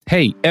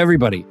Hey,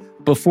 everybody.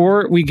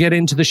 Before we get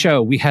into the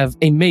show, we have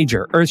a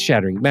major,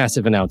 earth-shattering,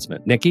 massive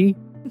announcement. Nikki?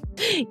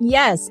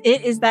 Yes,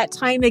 it is that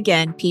time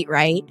again, Pete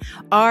Wright.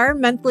 Our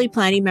monthly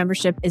planning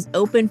membership is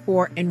open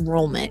for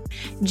enrollment.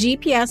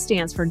 GPS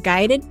stands for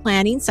Guided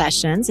Planning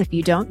Sessions, if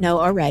you don't know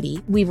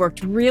already. We've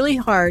worked really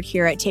hard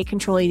here at Take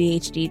Control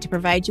ADHD to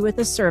provide you with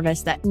a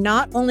service that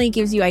not only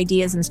gives you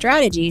ideas and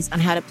strategies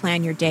on how to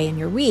plan your day and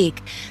your week,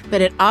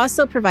 but it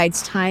also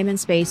provides time and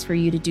space for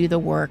you to do the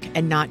work,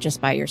 and not just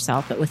by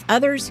yourself, but with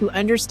others who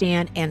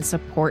understand and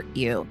support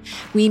you.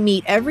 We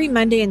meet every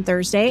Monday and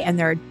Thursday, and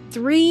there are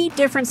 3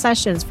 different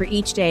sessions for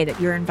each day that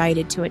you're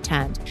invited to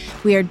attend.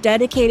 We are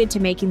dedicated to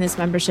making this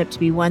membership to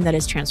be one that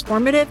is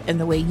transformative in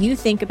the way you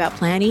think about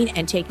planning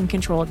and taking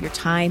control of your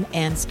time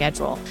and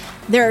schedule.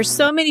 There are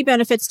so many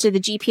benefits to the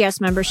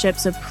GPS membership,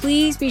 so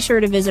please be sure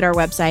to visit our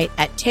website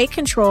at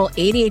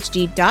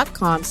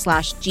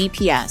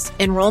takecontroladhd.com/GPS.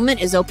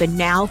 Enrollment is open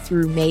now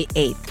through May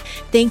 8th.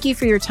 Thank you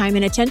for your time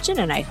and attention,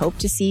 and I hope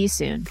to see you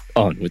soon.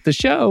 On with the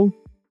show.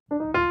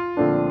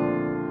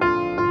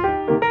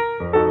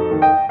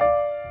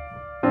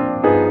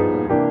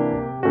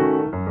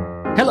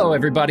 Hello,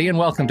 everybody, and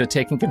welcome to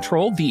Taking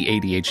Control, the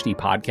ADHD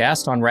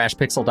podcast on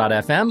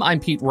rashpixel.fm. I'm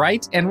Pete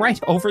Wright, and right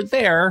over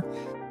there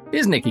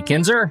is Nikki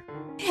Kinzer.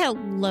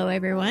 Hello,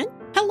 everyone.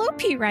 Hello,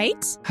 Pete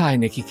Wright. Hi,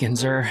 Nikki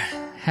Kinzer.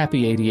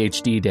 Happy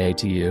ADHD Day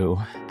to you.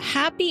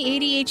 Happy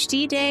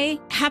ADHD Day.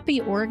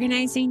 Happy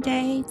Organizing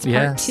Day.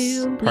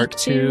 It's part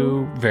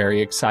two.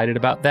 Very excited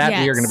about that.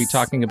 Yes. We are going to be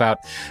talking about,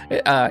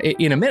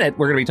 in a minute,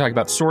 we're going to be talking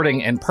about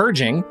sorting and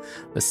purging,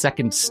 the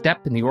second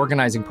step in the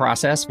organizing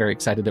process. Very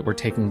excited that we're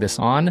taking this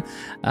on.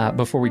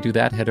 Before we do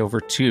that, head over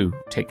to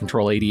Take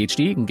Control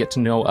ADHD. You can get to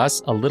know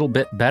us a little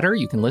bit better.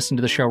 You can listen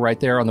to the show right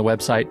there on the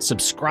website.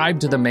 Subscribe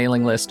to the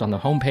mailing list on the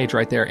homepage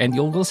right there, and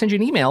we'll send you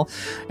an email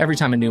every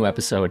time a new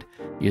episode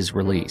is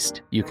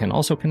released. You can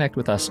also connect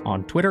with us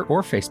on Twitter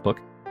or Facebook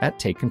at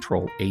Take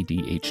Control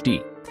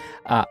ADHD.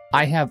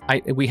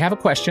 We have a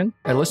question,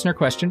 a listener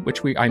question,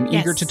 which I'm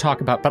eager to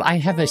talk about, but I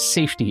have a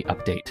safety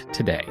update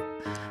today.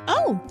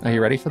 Oh. Are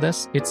you ready for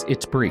this?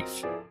 It's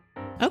brief.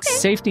 Okay.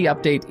 Safety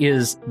update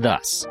is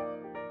thus.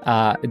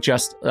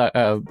 Just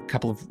a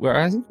couple of,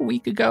 I think a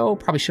week ago,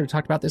 probably should have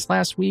talked about this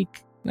last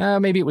week.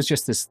 Maybe it was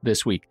just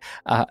this week.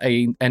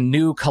 A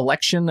new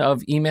collection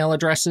of email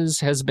addresses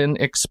has been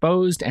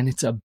exposed, and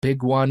it's a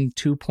big one.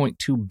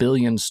 2.2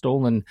 billion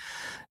stolen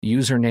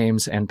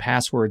usernames and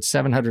passwords.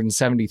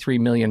 773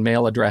 million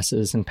mail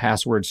addresses and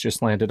passwords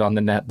just landed on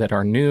the net that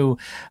are new.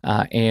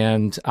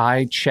 And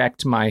I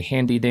checked my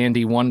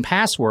handy-dandy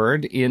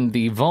 1Password in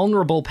the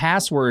vulnerable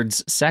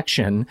passwords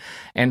section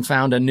and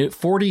found a new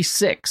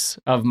 46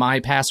 of my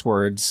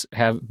passwords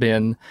have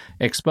been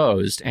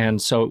exposed.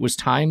 And so it was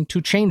time to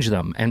change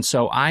them. And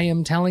so I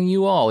am telling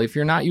you all, if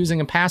you're not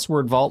using a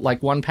password vault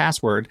like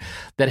 1Password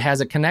that has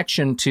a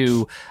connection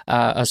to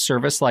a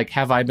service like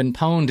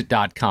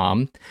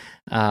haveibeenpwned.com,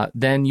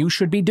 then you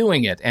should be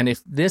doing it. And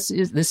if this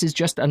is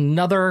just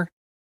another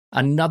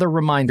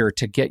reminder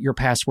to get your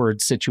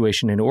password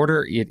situation in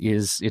order.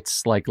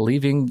 It's like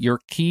leaving your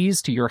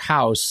keys to your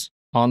house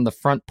on the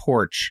front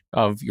porch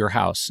of your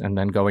house and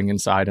then going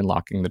inside and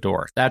locking the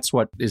door. That's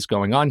what is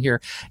going on here.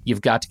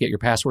 You've got to get your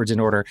passwords in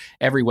order.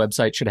 Every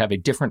website should have a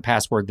different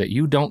password that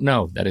you don't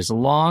know, that is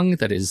long,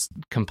 that is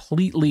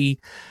completely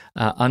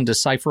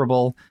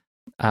undecipherable.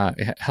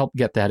 Help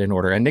get that in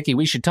order. And Nikki,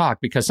 we should talk,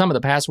 because some of the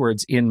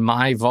passwords in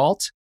my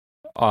vault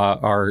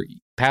are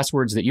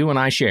passwords that you and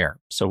I share.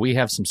 So we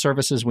have some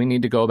services we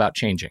need to go about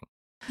changing.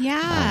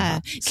 Yeah.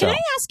 Can I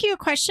ask you a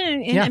question?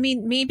 And yeah. I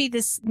mean, maybe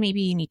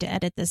you need to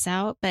edit this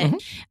out,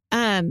 but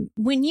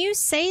when you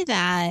say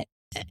that,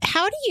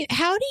 how do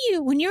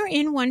you, when you're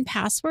in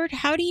 1Password,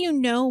 how do you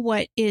know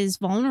what is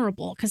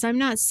vulnerable? Because I'm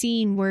not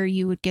seeing where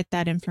you would get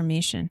that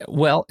information.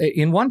 Well,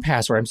 in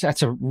 1Password,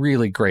 that's a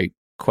really great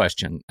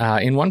question.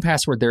 In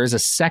 1Password, there is a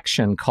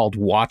section called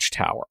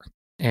Watchtower.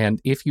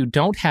 And if you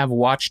don't have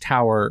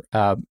Watchtower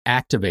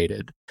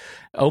activated,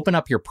 open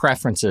up your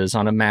preferences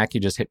on a Mac. You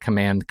just hit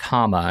Command,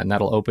 and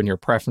that'll open your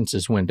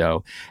preferences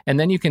window. And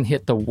then you can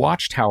hit the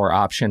Watchtower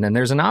option. And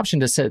there's an option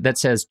that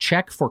says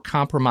check for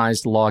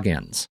compromised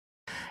logins.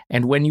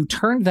 And when you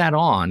turn that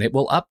on, it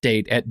will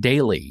update at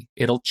daily.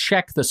 It'll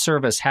check the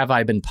service Have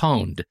I Been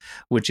Pwned,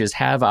 which is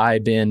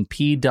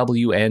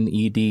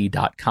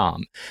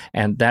haveibeenpwned.com.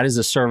 And that is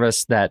a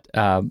service that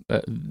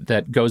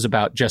goes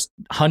about just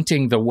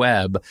hunting the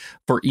web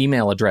for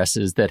email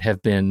addresses that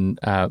have been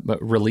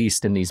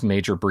released in these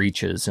major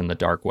breaches in the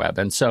dark web.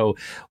 And so,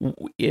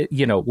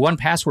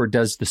 1Password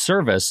does the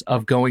service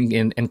of going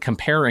in and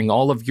comparing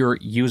all of your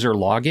user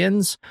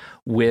logins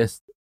with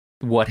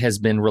what has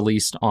been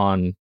released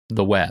on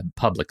the web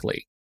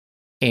publicly.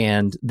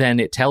 And then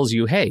it tells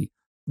you, hey,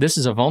 this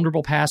is a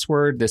vulnerable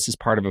password. This is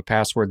part of a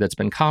password that's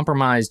been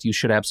compromised. You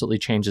should absolutely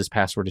change this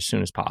password as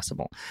soon as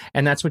possible.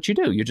 And that's what you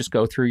do. You just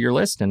go through your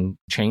list and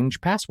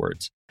change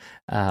passwords.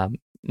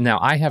 Now,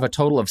 I have a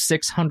total of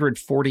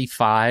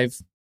 645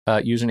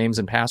 usernames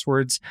and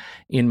passwords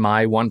in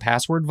my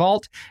 1Password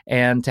vault.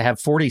 And to have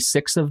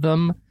 46 of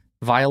them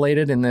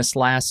violated in this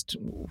last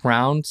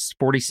round,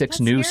 46 That's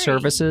new scary.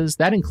 services.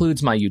 That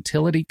includes my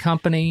utility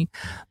company.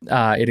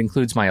 It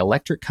includes my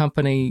electric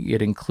company.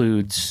 It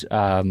includes,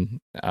 it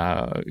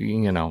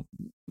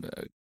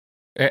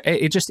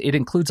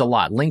includes a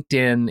lot.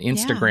 LinkedIn,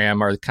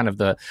 Instagram are kind of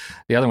the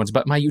other ones.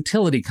 But my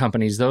utility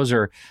companies, those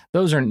are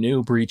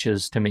new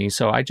breaches to me.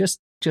 So I just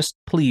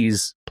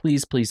please,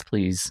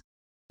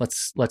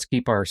 let's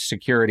keep our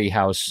security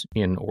house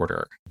in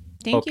order.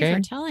 Thank you for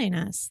telling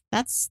us.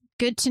 That's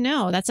good to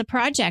know. That's a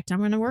project I'm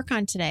going to work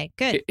on today.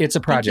 Good. It's a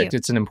project.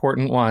 It's an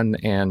important one.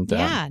 And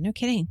no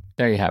kidding.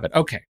 There you have it.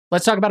 Okay.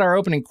 Let's talk about our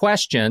opening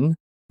question.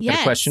 Yes.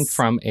 Got a question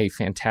from a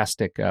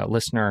fantastic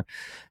listener.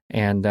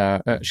 And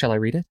shall I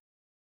read it?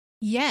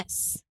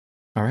 Yes.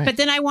 All right. But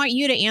then I want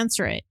you to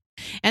answer it.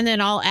 And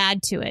then I'll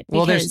add to it.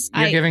 Well,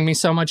 you're giving me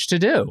so much to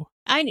do.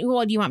 Do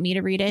you want me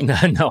to read it?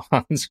 No.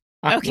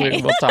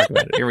 Okay. We'll talk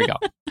about it. Here we go.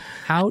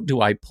 How do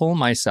I pull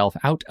myself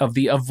out of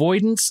the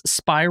avoidance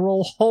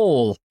spiral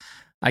hole?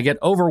 I get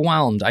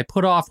overwhelmed. I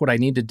put off what I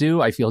need to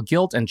do. I feel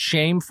guilt and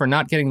shame for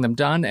not getting them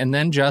done, and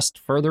then just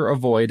further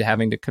avoid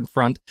having to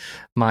confront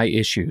my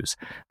issues.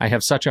 I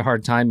have such a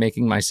hard time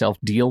making myself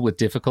deal with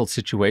difficult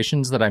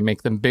situations that I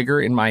make them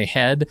bigger in my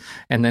head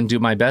and then do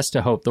my best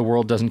to hope the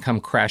world doesn't come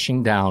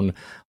crashing down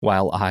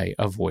while I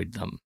avoid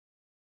them.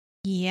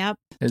 Yep.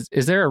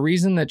 Is there a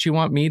reason that you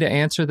want me to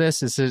answer this?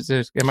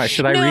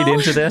 Should I read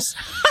into this?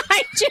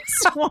 I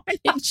just wanted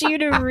you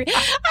to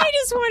I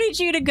just wanted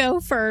you to go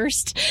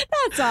first.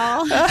 That's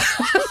all. No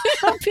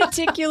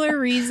particular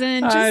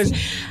reason.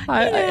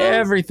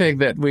 Everything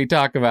that we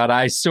talk about,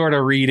 I sort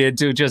of read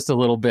into just a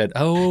little bit.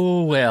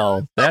 Oh,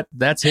 well,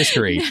 that's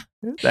history.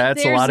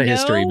 That's a lot of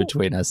history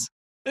between us.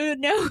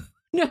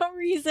 No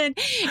reason.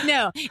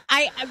 No,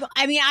 I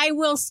mean, I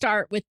will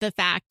start with the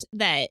fact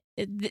that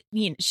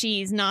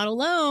she's not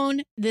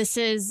alone. This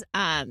is,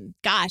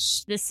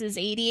 this is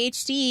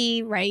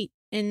ADHD, right?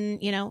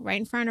 Right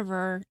in front of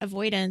her.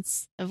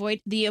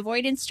 The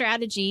avoidance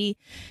strategy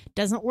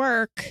doesn't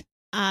work,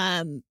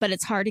 but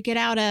it's hard to get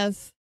out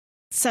of.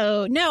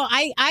 So no,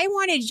 I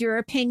wanted your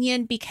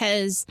opinion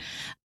because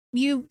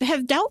you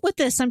have dealt with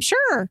this, I'm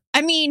sure.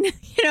 I mean,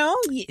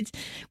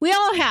 we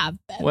all have.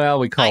 Well,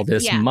 we call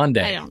this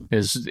Monday.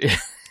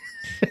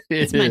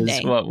 It's Monday.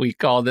 Is what we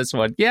call this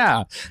one.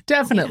 Yeah,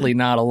 definitely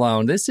not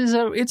alone.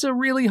 It's a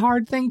really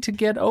hard thing to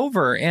get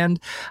over. And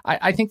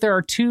I think there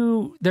are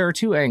two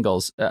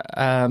angles,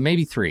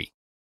 maybe three.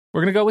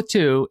 We're going to go with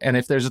two. And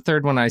if there's a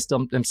third one,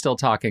 I'm still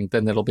talking,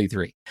 then it'll be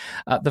three.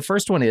 The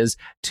first one is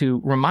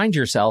to remind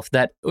yourself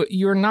that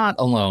you're not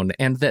alone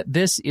and that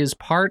this is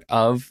part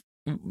of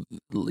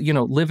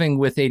living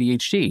with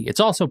ADHD. It's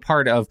also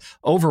part of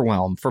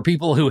overwhelm for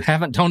people who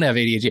don't have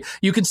ADHD.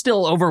 You can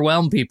still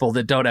overwhelm people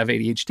that don't have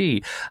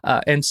ADHD.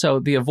 And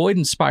so the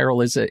avoidance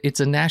spiral it's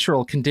a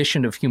natural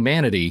condition of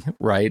humanity,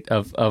 right?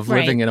 Of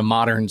living in a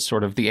modern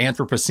sort of the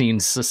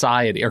Anthropocene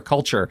society or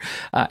culture.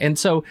 And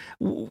so,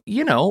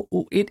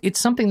 it's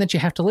something that you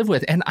have to live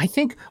with. And I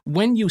think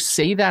when you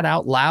say that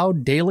out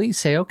loud daily,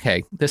 say,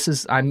 okay,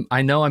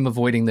 I know I'm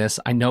avoiding this.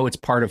 I know it's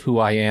part of who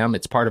I am.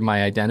 It's part of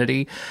my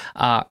identity.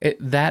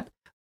 That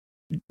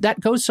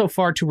goes so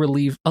far to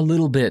relieve a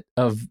little bit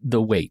of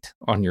the weight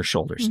on your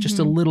shoulders, just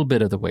a little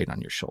bit of the weight on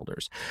your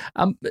shoulders.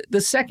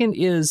 The second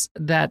is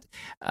that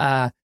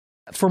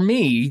for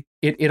me,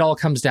 it all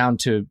comes down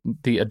to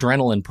the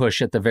adrenaline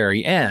push at the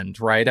very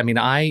end, right? I mean,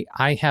 I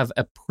have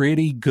a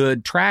pretty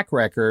good track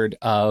record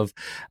of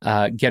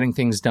getting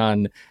things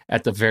done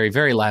at the very,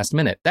 very last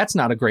minute. That's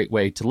not a great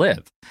way to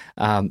live.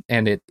 And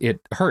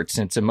it hurts.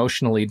 It's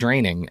emotionally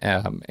draining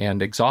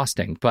and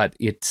exhausting, but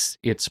it's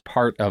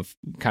part of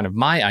kind of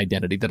my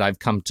identity that I've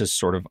come to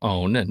sort of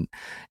own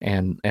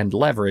and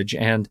leverage.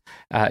 And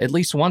at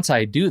least once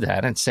I do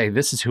that and say,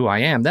 this is who I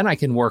am, then I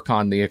can work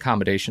on the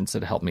accommodations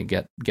that help me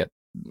get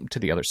to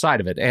the other side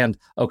of it. And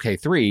okay,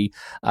 three,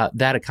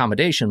 that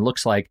accommodation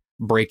looks like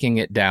breaking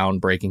it down.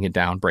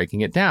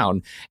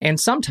 And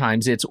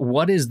sometimes it's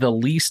what is the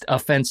least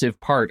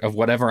offensive part of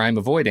whatever I'm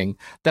avoiding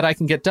that I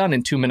can get done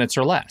in 2 minutes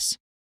or less.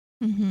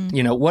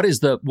 What is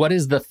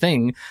the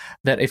thing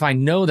that if I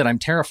know that I'm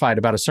terrified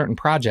about a certain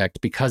project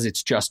because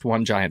it's just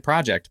one giant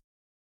project,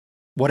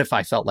 what if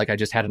I felt like I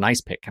just had an ice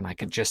pick and I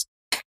could just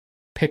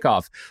pick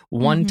off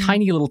one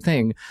tiny little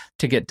thing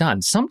to get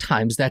done?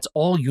 Sometimes that's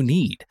all you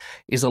need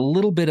is a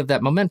little bit of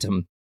that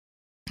momentum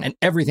and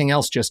everything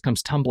else just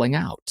comes tumbling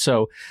out.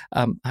 So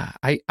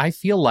I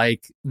feel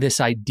like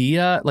this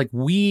idea, like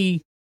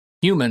we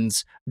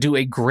humans do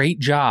a great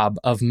job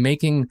of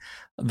making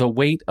the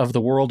weight of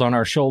the world on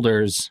our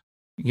shoulders,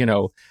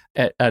 really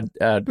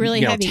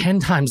heavy. 10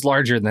 times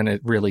larger than it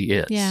really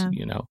is. Yeah.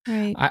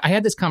 Right. I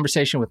had this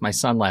conversation with my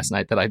son last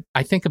night that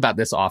I think about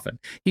this often.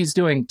 He's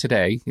doing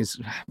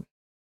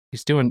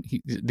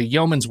the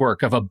yeoman's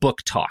work of a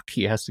book talk.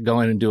 He has to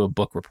go in and do a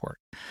book report.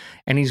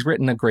 And he's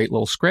written a great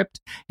little script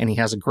and he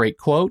has a great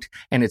quote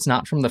and it's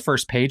not from the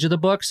first page of the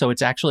book. So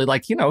it's actually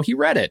like, he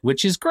read it,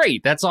 which is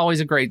great. That's always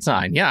a great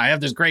sign. Yeah, I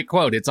have this great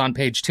quote. It's on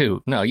page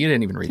 2. No, you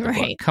didn't even read the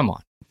book. Come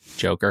on.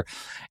 joker.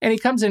 And he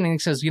comes in and he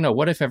says,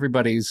 what if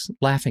everybody's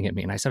laughing at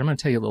me? And I said, I'm going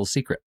to tell you a little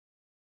secret.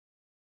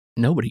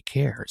 Nobody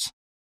cares.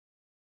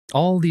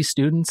 All these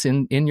students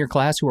in your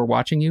class who are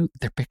watching you,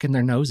 they're picking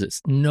their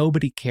noses.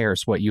 Nobody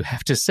cares what you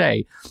have to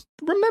say.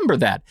 Remember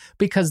that,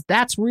 because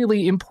that's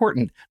really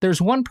important. There's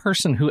one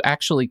person who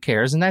actually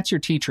cares, and that's your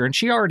teacher, and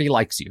she already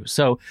likes you.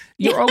 So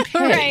you're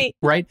okay,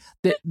 right?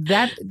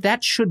 That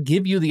should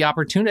give you the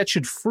opportunity. That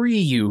should free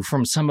you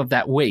from some of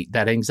that weight,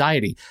 that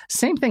anxiety.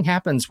 Same thing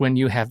happens when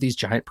you have these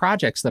giant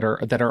projects that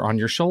are on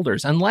your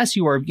shoulders. Unless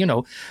you are,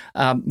 you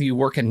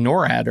work in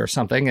NORAD or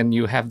something, and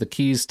you have the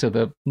keys to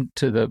the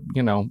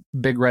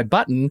big red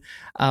button.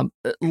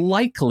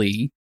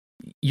 Likely,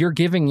 you're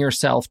giving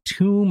yourself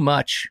too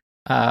much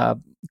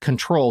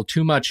control,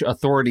 too much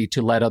authority to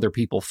let other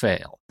people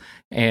fail,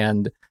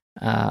 and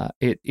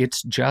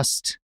it's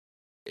just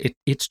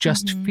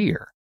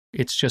fear.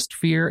 It's just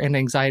fear and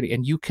anxiety,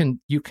 and you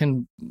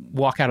can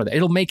walk out of that.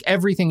 It'll make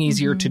everything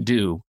easier to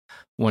do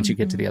once you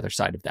get to the other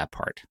side of that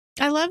part.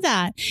 I love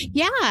that.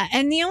 Yeah,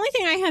 and the only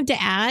thing I have to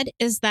add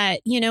is that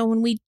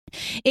when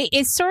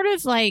it's sort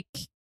of like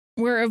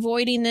we're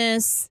avoiding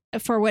this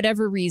for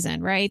whatever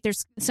reason, right?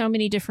 There's so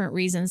many different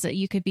reasons that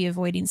you could be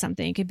avoiding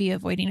something. It could be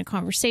avoiding a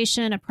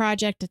conversation, a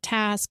project, a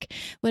task,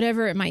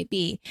 whatever it might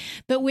be.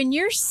 But when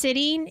you're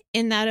sitting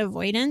in that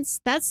avoidance,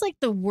 that's like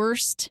the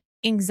worst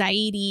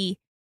anxiety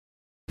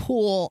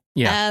pool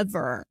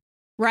ever.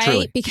 Right?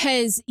 Truly.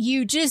 Because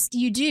you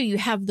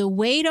have the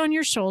weight on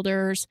your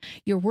shoulders.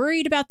 You're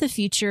worried about the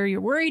future. You're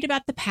worried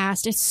about the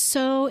past. It's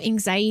so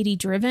anxiety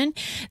driven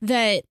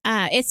that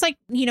it's like,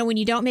 when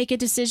you don't make a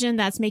decision,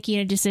 that's making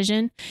a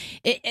decision.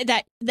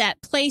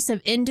 That place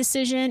of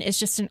indecision is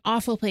just an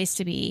awful place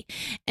to be.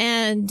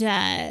 And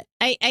I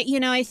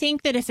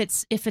think that if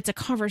it's a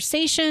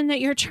conversation that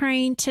you're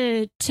trying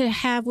to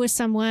have with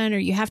someone, or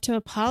you have to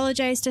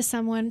apologize to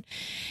someone,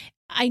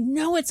 I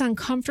know it's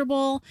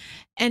uncomfortable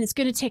and it's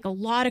going to take a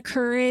lot of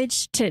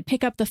courage to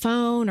pick up the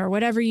phone or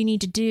whatever you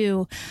need to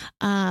do.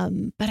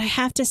 But I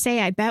have to say,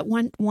 I bet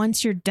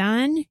once you're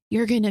done,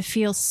 you're going to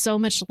feel so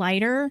much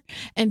lighter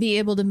and be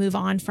able to move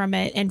on from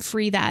it and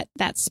free that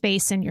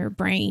space in your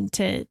brain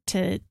to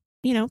pay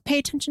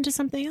attention to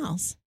something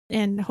else.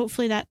 And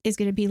hopefully that is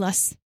going to be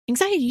less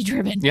anxiety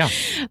driven. Yeah.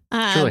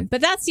 But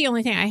that's the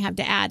only thing I have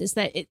to add is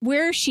that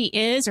where she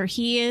is or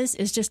he is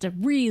just a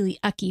really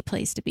ucky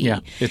place to be. Yeah,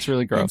 it's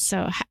really gross. And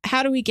so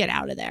how do we get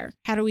out of there?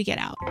 How do we get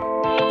out?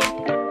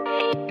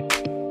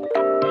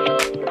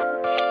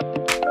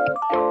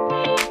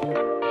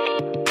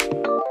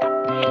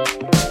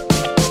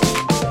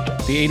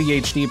 The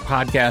ADHD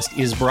podcast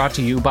is brought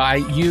to you by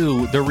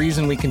you. The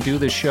reason we can do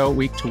this show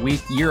week to week,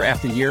 year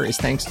after year, is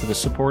thanks to the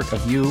support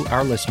of you,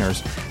 our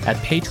listeners, at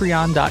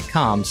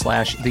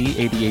patreon.com/the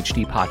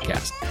ADHD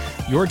podcast.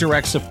 Your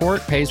direct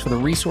support pays for the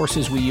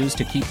resources we use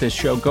to keep this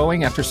show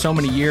going after so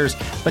many years.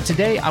 But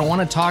today I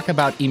want to talk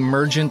about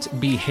emergent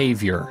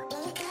behavior.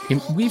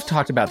 We've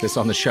talked about this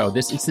on the show.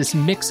 It's this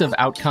mix of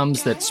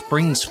outcomes that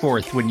springs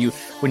forth when you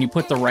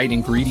put the right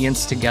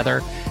ingredients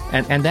together.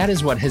 And that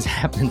is what has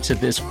happened to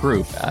this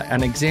group.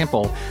 An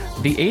example,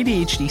 the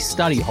ADHD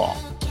study hall.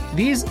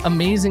 These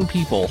amazing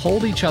people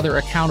hold each other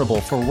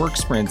accountable for work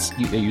sprints.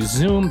 They use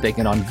Zoom, they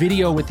get on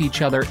video with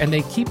each other, and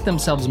they keep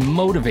themselves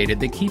motivated.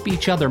 They keep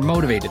each other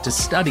motivated to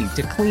study,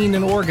 to clean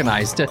and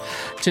organize, to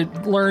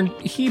learn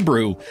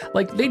Hebrew.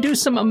 Like, they do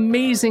some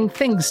amazing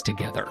things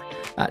together.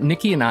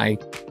 Nikki and I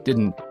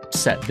didn't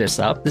set this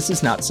up. This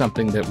is not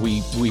something that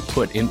we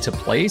put into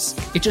place.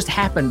 It just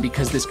happened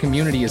because this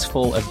community is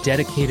full of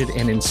dedicated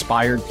and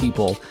inspired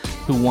people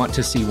who want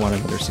to see one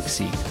another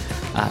succeed.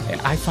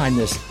 I find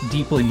this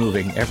deeply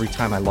moving every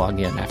time I log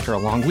in. After a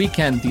long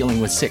weekend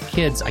dealing with sick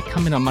kids, I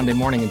come in on Monday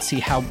morning and see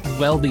how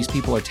well these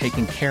people are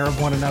taking care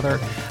of one another.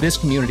 This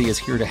community is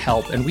here to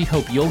help, and we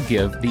hope you'll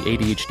give the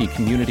ADHD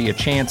community a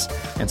chance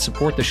and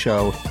support the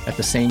show at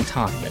the same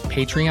time at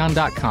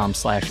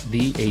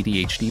patreon.com/the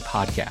ADHD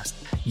podcast.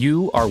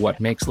 You are what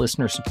makes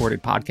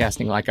listener-supported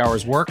podcasting like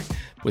ours work.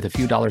 With a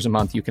few dollars a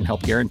month, you can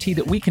help guarantee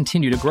that we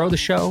continue to grow the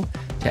show,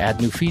 to add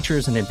new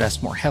features, and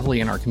invest more heavily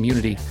in our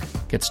community.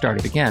 Get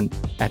started again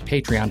at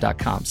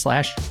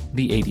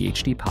patreon.com/the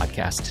ADHD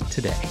podcast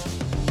today.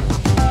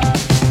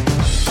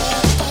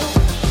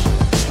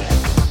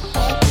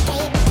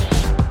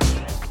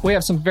 We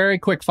have some very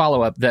quick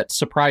follow-up that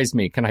surprised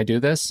me. Can I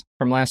do this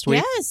from last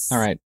week? Yes. All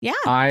right. Yeah,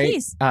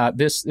 please.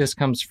 This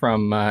comes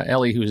from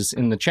Ellie, who's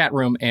in the chat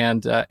room,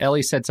 and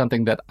Ellie said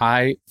something that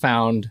I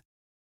found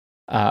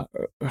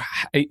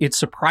it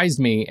surprised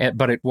me,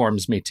 but it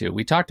warms me too.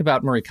 We talked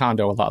about Marie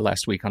Kondo a lot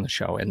last week on the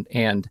show,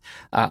 and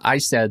I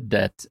said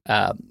that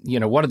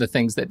one of the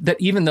things that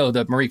even though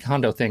the Marie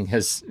Kondo thing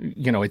has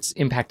it's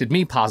impacted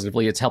me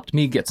positively, it's helped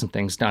me get some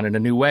things done in a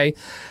new way.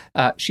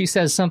 She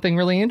says something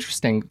really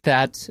interesting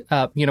that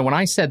when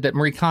I said that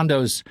Marie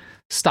Kondo's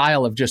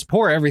style of just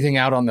pour everything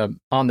out on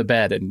the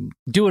bed and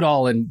do it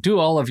all and do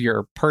all of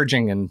your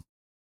purging and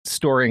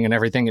storing and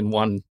everything in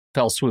one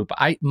fell swoop.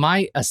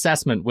 My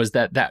assessment was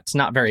that that's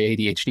not very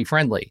ADHD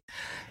friendly.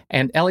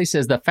 And Ellie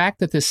says the fact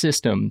that this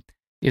system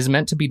is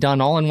meant to be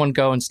done all in one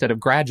go instead of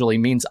gradually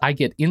means I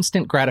get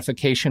instant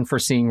gratification for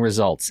seeing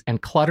results,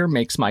 and clutter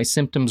makes my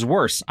symptoms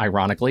worse,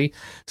 ironically.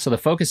 So the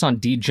focus on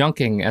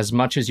de-junking as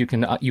much as you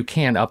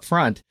can up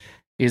front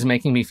is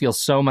making me feel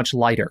so much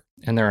lighter,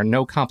 and there are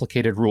no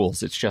complicated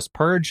rules. It's just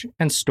purge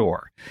and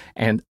store.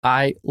 And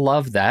I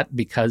love that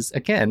because,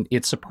 again,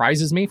 it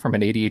surprises me from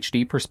an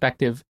ADHD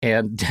perspective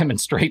and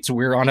demonstrates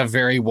we're on a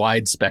very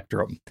wide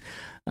spectrum.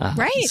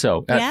 Right.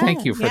 So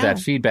thank you for that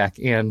feedback.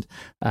 And,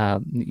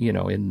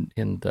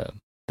 in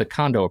the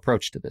condo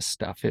approach to this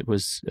stuff, it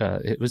was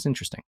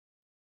interesting.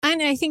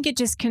 And I think it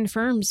just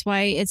confirms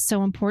why it's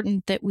so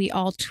important that we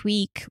all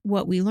tweak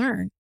what we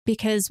learn,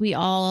 because we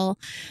all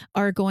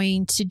are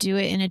going to do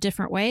it in a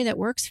different way that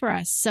works for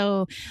us.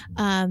 So,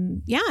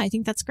 I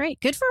think that's great.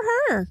 Good for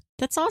her.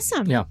 That's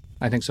awesome. Yeah,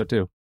 I think so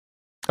too.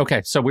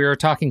 Okay, so we are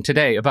talking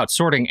today about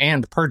sorting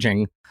and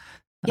purging.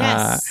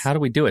 Yes. How do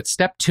we do it?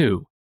 Step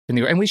 2.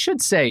 And we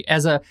should say,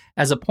 as a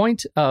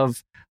point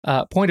of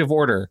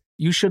order,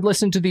 you should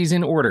listen to these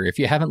in order. If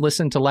you haven't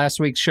listened to last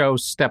week's show,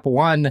 step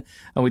 1,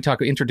 we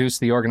introduce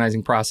the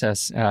organizing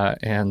process,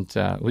 and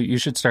you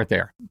should start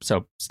there.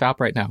 So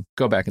stop right now,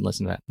 go back and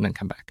listen to that, and then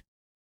come back.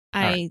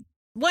 I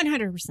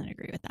 100%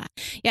 agree with that.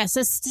 Yeah.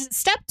 So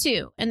step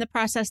 2 in the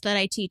process that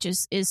I teach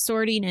is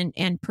sorting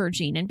and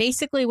purging. And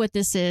basically what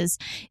this is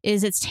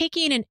it's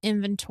taking an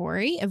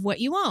inventory of what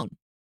you own.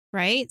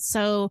 Right.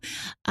 So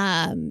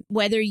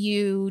whether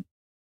you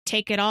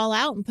take it all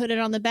out and put it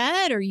on the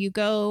bed, or you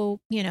go,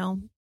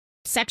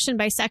 section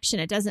by section,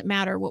 it doesn't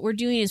matter. What we're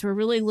doing is we're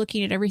really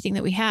looking at everything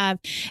that we have,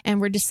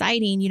 and we're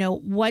deciding,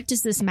 what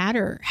does this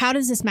matter? How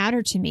does this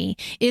matter to me?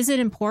 Is it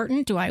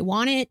important? Do I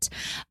want it?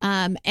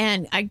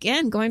 And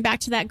again, going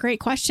back to that great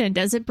question,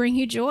 does it bring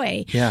you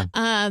joy? Yeah.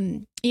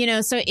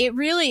 So it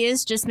really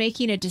is just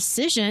making a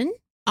decision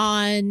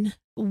on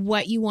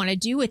what you want to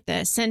do with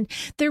this. And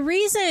the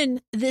reason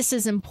this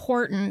is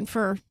important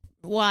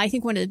I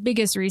think one of the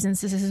biggest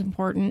reasons this is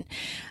important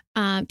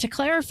to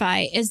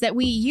clarify is that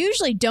we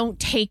usually don't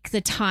take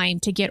the time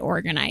to get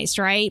organized,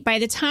 right? By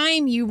the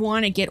time you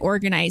want to get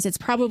organized, it's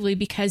probably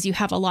because you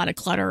have a lot of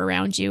clutter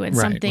around you, and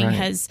something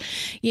has,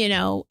 you've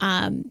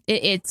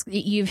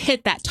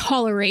hit that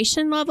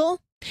toleration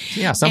level.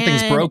 Yeah,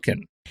 something's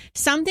broken.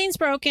 Something's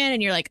broken,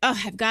 and you're like, oh,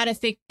 I got to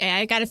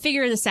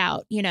figure this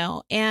out,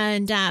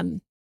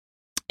 and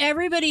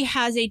everybody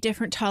has a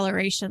different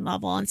toleration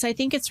level. And so I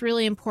think it's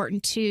really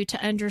important to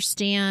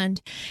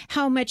understand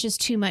how much is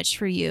too much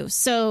for you.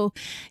 So,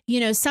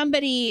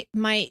 somebody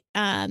might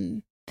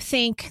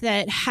think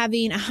that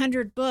having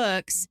 100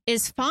 books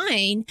is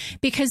fine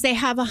because they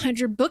have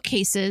 100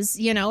 bookcases,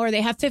 or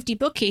they have 50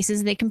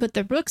 bookcases they can put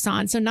their books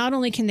on. So not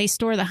only can they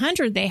store the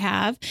 100 they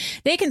have,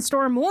 they can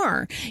store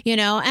more,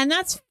 and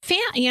that's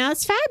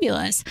it's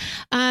fabulous.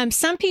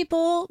 Some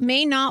people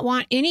may not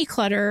want any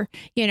clutter,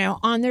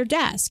 on their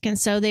desk. And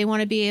so they want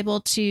to be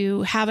able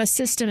to have a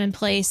system in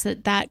place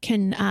that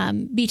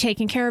can be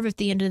taken care of at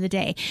the end of the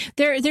day.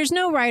 There's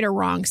no right or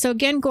wrong. So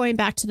again, going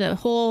back to the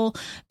whole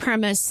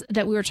premise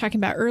that we were talking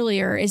about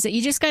earlier, is that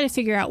you just got to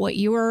figure out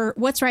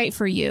what's right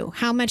for you.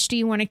 How much do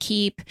you want to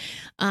keep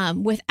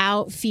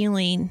without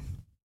feeling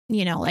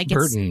like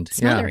burdened, it's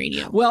smothering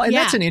you. Well, and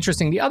that's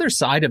the other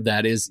side of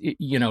that is,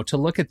 to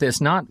look at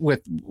this not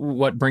with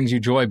what brings you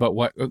joy, but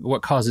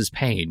what causes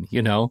pain, Right,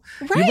 you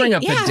bring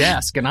up the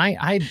desk, and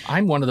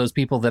I'm one of those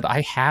people that I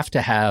have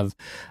to have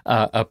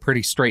a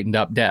pretty straightened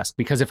up desk,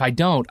 because if I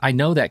don't, I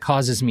know that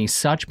causes me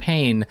such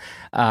pain,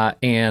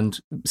 and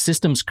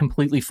systems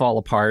completely fall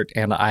apart,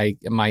 and I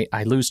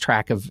lose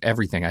track of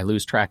everything. I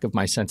lose track of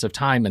my sense of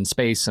time and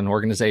space and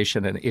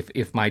organization. And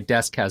if my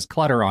desk has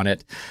clutter on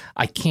it,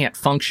 I can't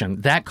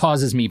function. That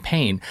causes me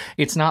pain.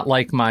 It's not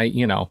like my,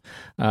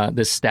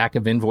 this stack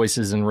of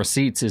invoices and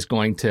receipts is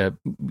going to,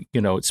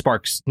 it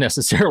sparks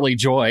necessarily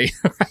joy.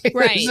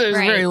 Right. There's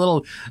very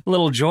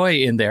little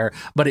joy in there,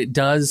 but it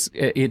does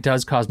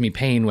cause me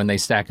pain when they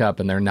stack up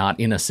and they're not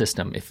in a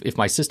system. If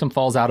my system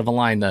falls out of a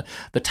line, the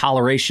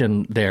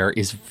toleration there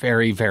is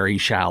very, very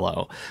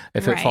shallow.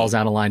 If it falls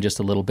out of line just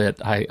a little bit,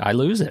 I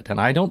lose it.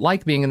 And I don't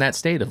like being in that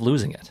state of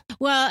losing it.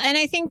 Well, and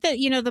I think that,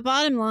 the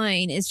bottom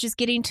line is just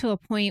getting to a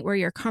point where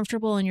you're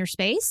comfortable in your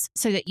space,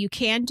 so that you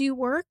can do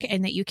work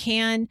and that you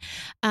can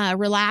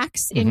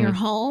relax in your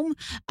home,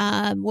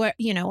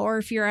 or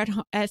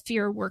if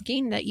you're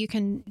working, that you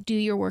can do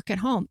your work at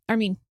home. I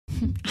mean,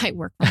 I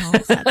work from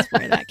home, so that's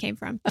where that came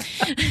from.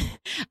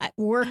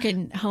 Work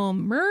and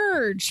home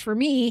merge for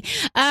me.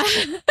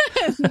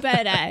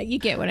 But you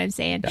get what I'm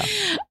saying.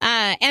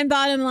 Yeah. And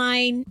bottom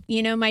line,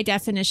 my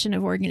definition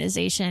of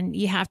organization,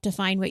 you have to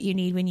find what you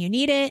need when you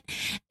need it.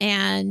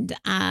 And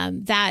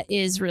that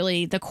is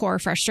really the core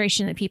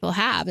frustration that people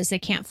have, is they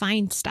can't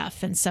find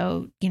stuff. And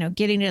so,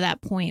 getting to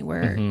that point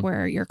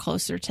where you're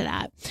closer to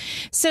that.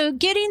 So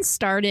getting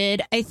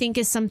started, I think,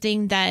 is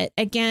something that,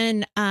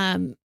 again,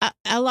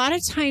 a lot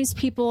of times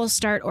people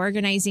start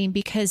organizing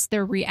because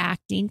they're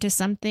reacting to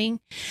something,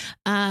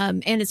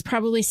 and it's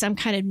probably some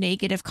kind of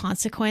negative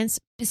consequence.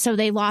 So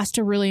they lost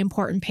a really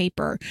important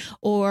paper,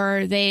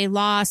 or they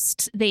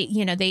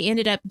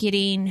ended up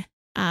getting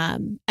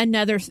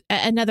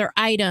another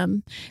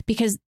item,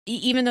 because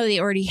even though they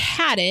already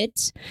had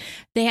it,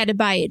 they had to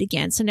buy it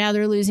again. So now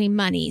they're losing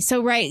money.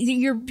 So, right,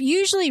 you're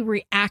usually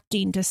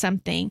reacting to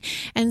something.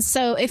 And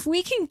so if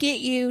we can get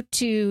you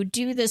to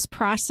do this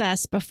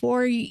process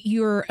before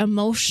you're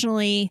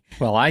emotionally...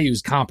 Well, I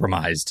use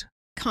compromised.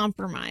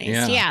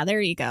 Yeah, there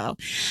you go.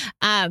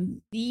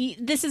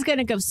 This is going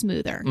to go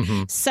smoother.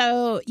 Mm-hmm.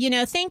 So,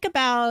 think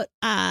about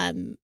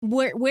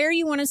where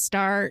you want to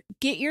start.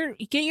 Get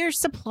your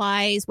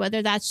supplies,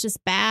 whether that's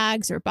just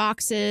bags or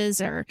boxes,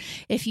 or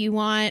if you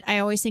want, I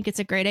always think it's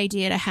a great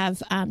idea to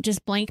have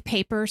just blank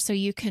paper so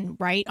you can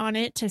write on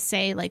it to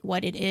say like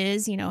what it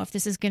is. If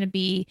this is going to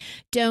be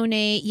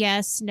donate,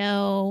 yes,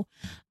 no,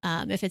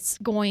 if it's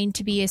going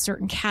to be a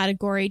certain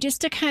category,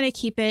 just to kind of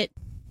keep it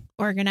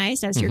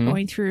organized as you're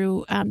going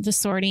through the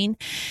sorting.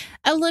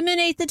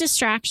 Eliminate the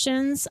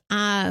distractions.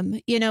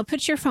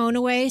 Put your phone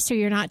away so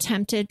you're not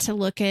tempted to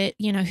look at,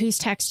 who's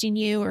texting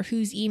you or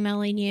who's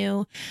emailing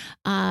you.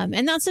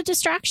 And that's a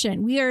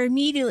distraction. We are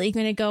immediately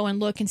going to go and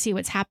look and see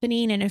what's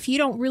happening. And if you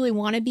don't really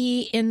want to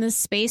be in this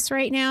space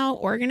right now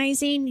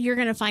organizing, you're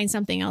going to find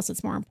something else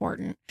that's more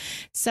important.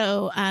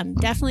 So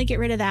definitely get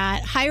rid of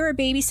that. Hire a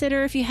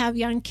babysitter if you have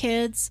young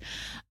kids.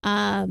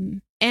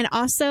 And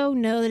also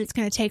know that it's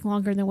going to take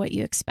longer than what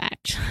you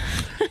expect.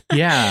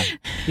 Yeah.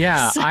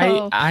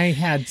 So, I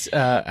had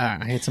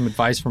some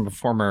advice from a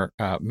former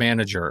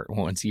manager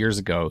once years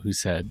ago who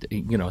said,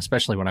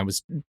 especially when I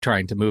was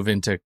trying to move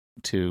into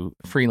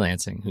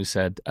freelancing, who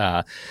said,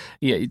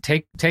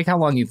 take how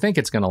long you think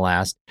it's going to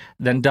last,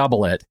 then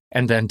double it,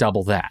 and then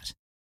double that.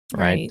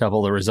 Right.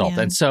 Double the result.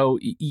 Yeah. And so,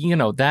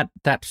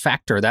 that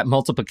factor, that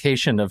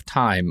multiplication of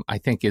time, I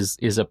think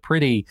is a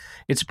pretty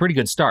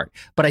good start.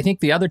 But I think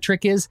the other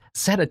trick is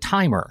set a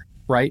timer,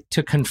 right,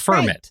 to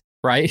confirm it.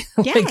 Right.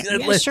 Yeah,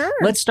 sure.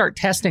 Let's start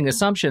testing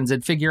assumptions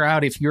and figure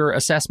out if your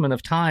assessment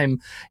of time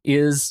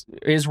is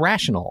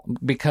rational,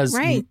 because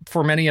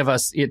for many of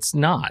us, it's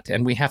not.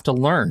 And we have to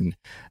learn,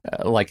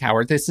 like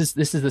Howard, this is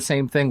the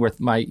same thing with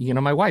my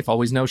wife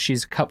always knows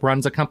she's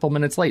runs a couple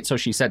minutes late. So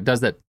she set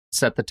the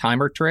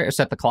timer trick, or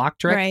set the clock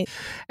trick. Right.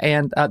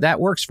 And that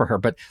works for her.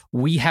 But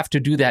we have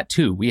to do that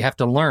too. We have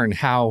to learn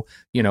how,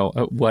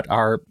 what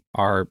our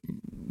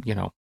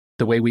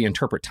the way we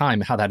interpret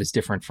time, how that is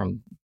different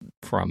from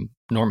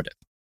normative.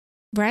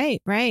 Right.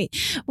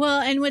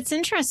 Well, and what's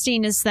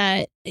interesting is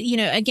that,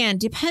 again,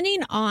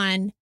 depending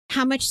on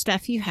how much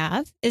stuff you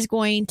have is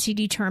going to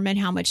determine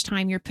how much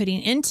time you're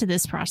putting into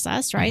this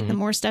process, right? The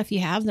more stuff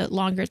you have, the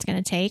longer it's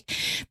going to take.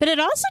 But it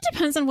also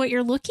depends on what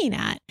you're looking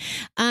at.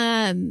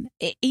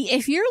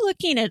 If you're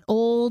looking at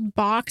old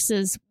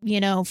boxes,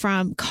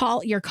 from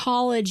your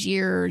college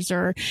years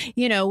or,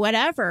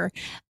 whatever,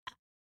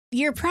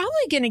 you're probably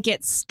going to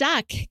get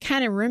stuck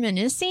kind of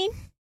reminiscing.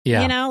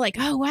 Yeah. Like,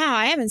 oh, wow,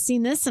 I haven't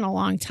seen this in a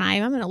long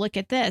time. I'm going to look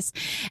at this.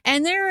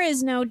 And there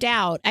is no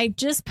doubt. I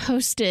just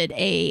posted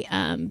a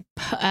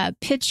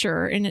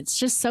picture, and it's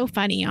just so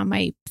funny on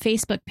my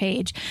Facebook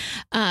page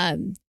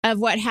of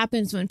what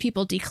happens when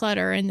people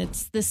declutter. And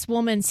it's this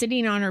woman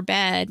sitting on her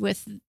bed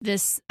with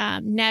this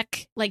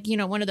neck, like,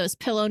 one of those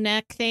pillow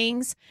neck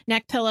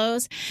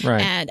pillows,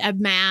 and a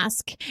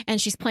mask.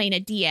 And she's playing a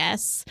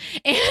DS.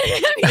 And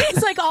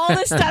it's like all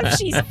the stuff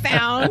she's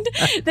found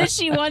that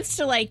she wants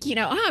to, like,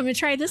 I'm going to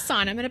try this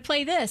on. I'm going to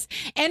play this.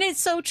 And it's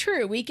so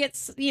true. We get,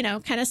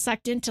 kind of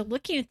sucked into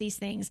looking at these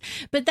things.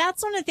 But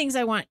that's one of the things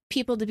I want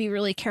people to be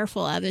really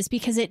careful of, is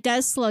because it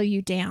does slow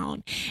you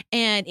down,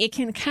 and it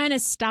can kind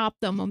of stop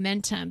the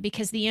momentum,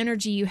 because the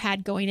energy you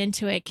had going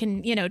into it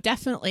can,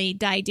 definitely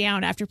die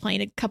down after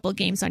playing a couple of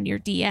games on your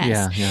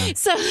DS. Yeah.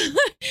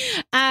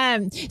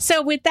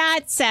 So with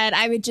that said,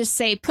 I would just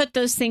say put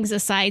those things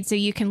aside so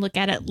you can look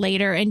at it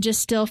later and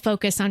just still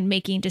focus on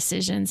making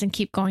decisions and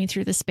keep going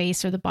through the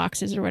space or the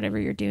boxes or whatever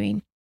you're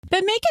doing.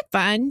 But make it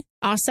fun.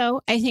 Also,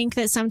 I think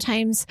that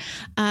sometimes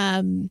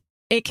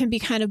it can be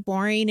kind of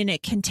boring, and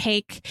it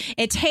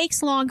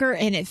takes longer,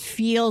 and it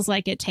feels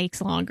like it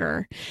takes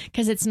longer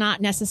because it's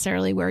not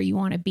necessarily where you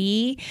want to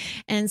be.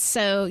 And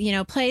so,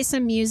 play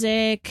some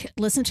music,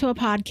 listen to a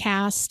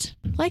podcast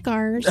like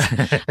ours.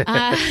 Can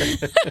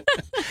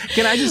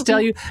I just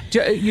tell you,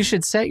 you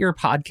should set your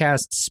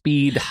podcast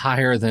speed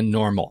higher than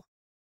normal.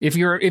 If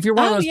you're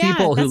one of those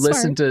people who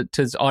listen to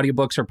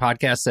audiobooks or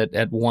podcasts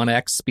at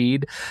 1x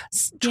speed,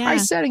 try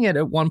setting it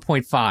at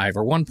 1.5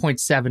 or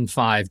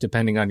 1.75,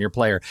 depending on your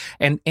player.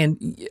 And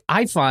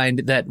I find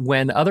that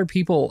when other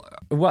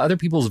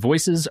people's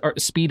voices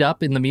speed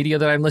up in the media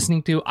that I'm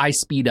listening to, I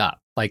speed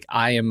up. Like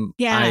I tend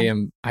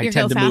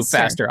to move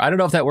faster. I don't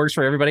know if that works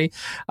for everybody.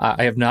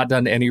 I have not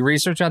done any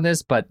research on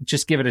this, but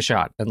just give it a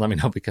shot and let me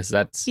know, because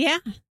that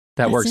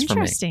works for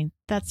me. Interesting.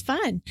 That's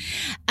fun.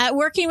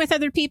 Working with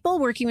other people,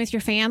 working with your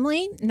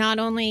family, not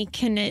only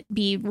can it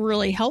be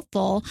really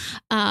helpful,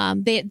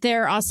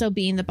 they're also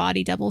being the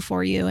body double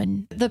for you.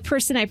 And the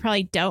person I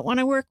probably don't want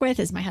to work with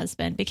is my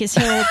husband, because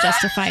he'll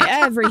justify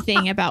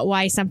everything about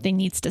why something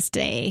needs to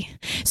stay.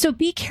 So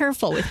be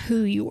careful with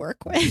who you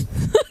work with.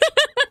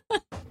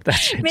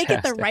 That's fantastic. Make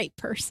it the right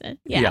person.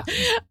 Yeah.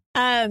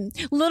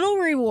 Little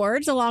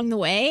rewards along the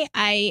way.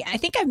 I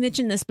think I've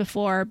mentioned this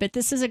before, but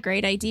this is a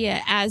great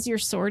idea. As you're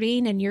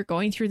sorting and you're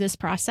going through this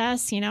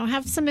process,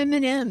 have some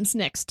M&Ms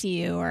next to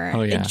you,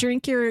 or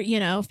drink your,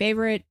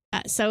 favorite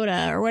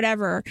soda or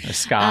whatever. A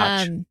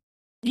scotch.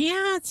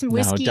 Some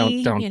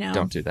whiskey. No,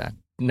 don't do that.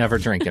 Never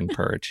drink and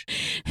purge.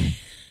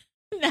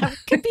 That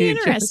could be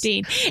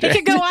interesting. It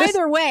could go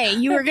either way.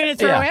 You are going to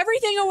throw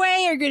everything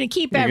away, or you're going to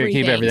keep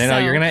everything. No,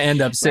 you're going to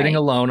end up sitting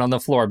alone on the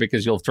floor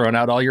because you'll thrown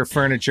out all your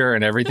furniture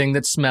and everything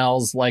that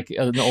smells like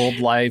an old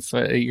life.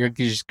 You're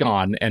just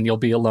gone, and you'll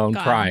be alone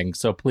crying.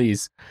 So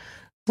please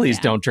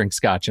don't drink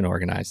scotch and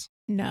organize.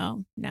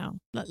 No.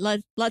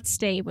 Let's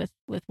stay with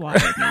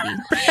water,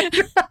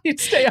 maybe. Right.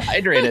 Stay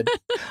hydrated.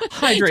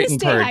 Hydrate and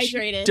purge.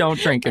 Hydrated. Don't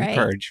drink and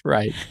purge.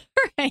 Right.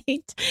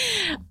 Right.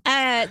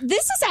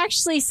 This is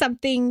actually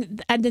something,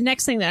 the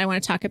next thing that I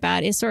want to talk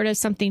about is sort of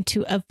something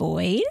to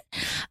avoid.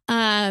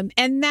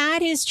 And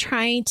that is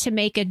trying to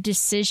make a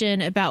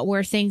decision about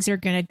where things are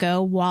going to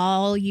go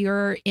while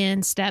you're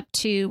in step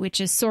 2, which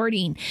is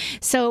sorting.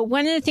 So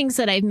one of the things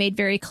that I've made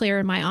very clear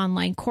in my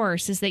online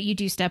course is that you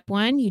do step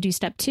 1, you do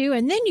step 2,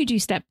 and then you do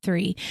step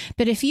 3.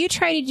 But if you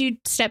try to do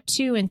step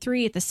 2 and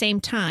 3 at the same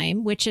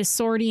time, which is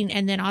sorting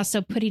and then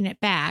also putting it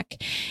back,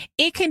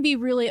 it can be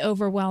really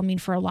overwhelming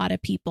for a lot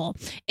of people.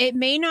 It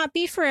may not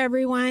be for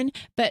everyone,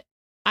 but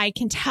I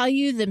can tell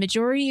you the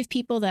majority of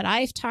people that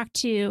I've talked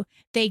to,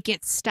 they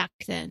get stuck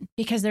then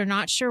because they're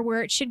not sure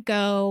where it should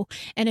go.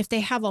 And if they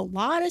have a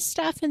lot of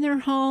stuff in their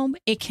home,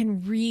 it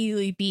can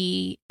really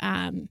be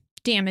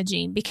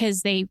damaging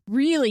because they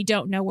really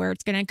don't know where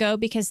it's going to go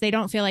because they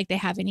don't feel like they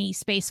have any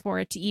space for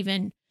it to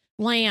even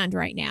land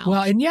right now.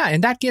 Well,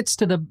 and that gets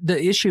to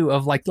the issue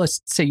of, like,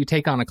 let's say you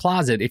take on a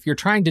closet. If you're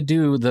trying to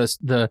do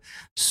the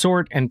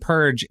sort and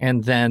purge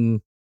and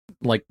then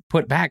like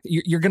put back,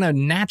 you're going to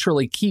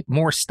naturally keep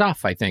more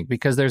stuff, I think,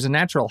 because there's a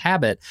natural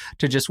habit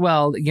to just,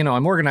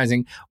 I'm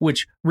organizing,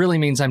 which really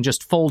means I'm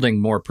just folding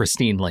more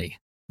pristinely.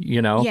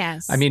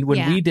 Yes. I mean,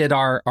 when we did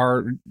our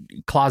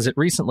closet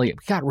recently,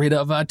 we got rid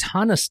of a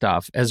ton of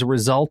stuff as a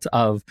result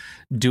of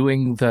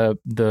doing the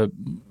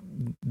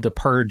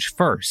purge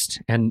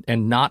first and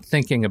not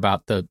thinking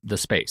about the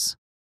space.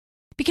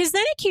 Because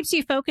then it keeps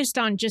you focused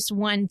on just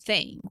one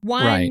thing.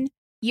 Right.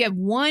 You have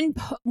one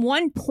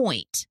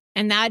point,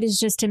 and that is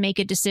just to make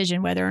a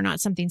decision whether or not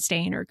something's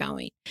staying or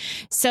going.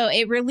 So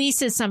it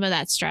releases some of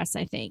that stress,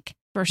 I think,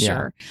 for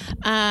sure.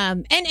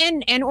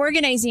 And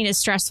organizing is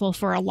stressful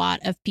for a lot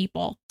of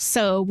people.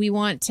 So we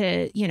want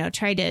to,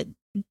 try to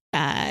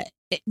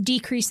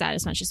decrease that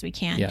as much as we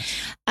can. Yes.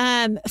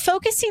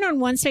 Focusing on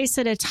one space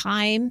at a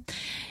time.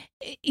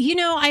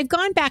 I've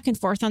gone back and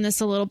forth on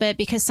this a little bit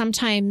because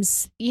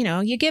sometimes,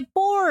 you get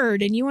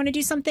bored and you want to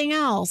do something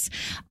else.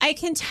 I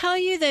can tell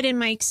you that in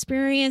my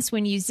experience,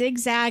 when you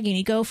zigzag and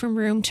you go from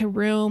room to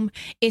room,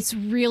 it's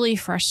really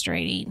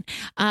frustrating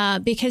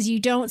because you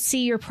don't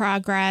see your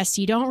progress.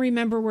 You don't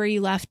remember where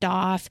you left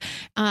off.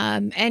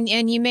 And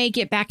you may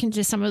get back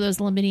into some of those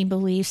limiting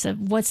beliefs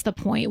of what's the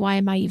point? Why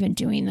am I even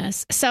doing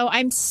this? So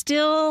I'm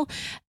still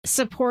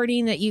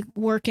supporting that you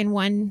work in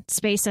one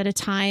space at a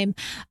time.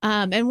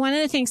 And one of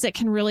the things that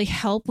can really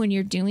help when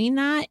you're doing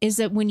that is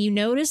that when you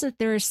notice that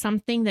there is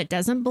something that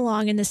doesn't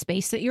belong in the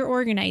space that you're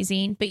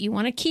organizing, but you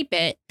want to keep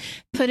it,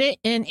 put it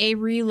in a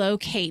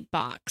relocate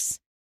box.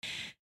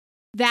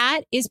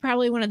 That is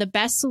probably one of the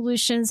best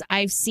solutions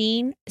I've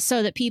seen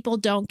so that people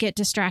don't get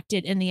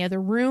distracted in the other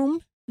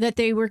room that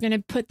they were going to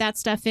put that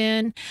stuff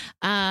in,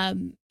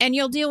 and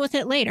you'll deal with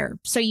it later.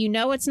 So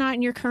it's not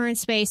in your current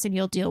space, and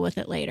you'll deal with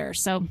it later.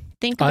 So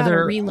think about a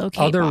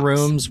relocate other box.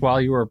 Rooms while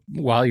you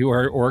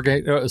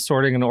are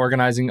sorting and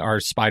organizing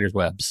are spiders'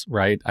 webs,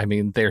 right? I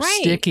mean, they're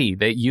sticky.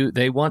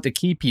 They want to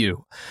keep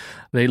you.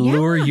 They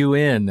lure you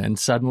in, and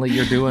suddenly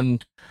you're doing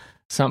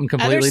something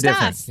completely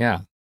different.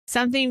 Yeah,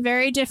 something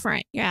very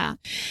different. Yeah.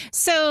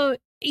 So.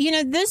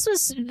 This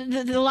was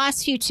the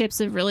last few tips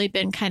have really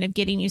been kind of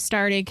getting you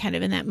started kind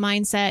of in that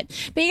mindset,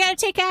 but you got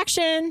to take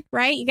action,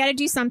 right? You got to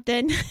do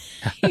something.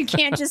 You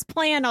can't just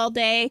plan all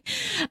day.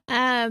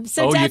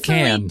 You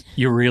can.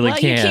 You really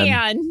can. You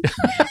can.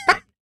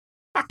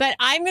 But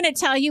I'm going to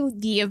tell you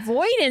the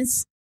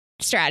avoidance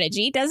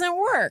strategy doesn't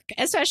work,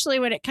 especially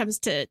when it comes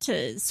to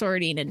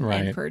sorting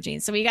and purging.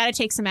 So we got to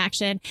take some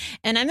action.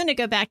 And I'm going to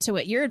go back to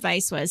what your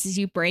advice was, is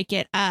you break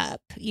it up.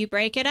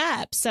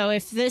 So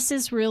if this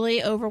is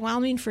really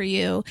overwhelming for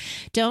you,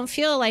 don't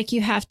feel like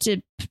you have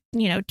to,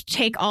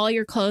 take all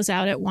your clothes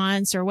out at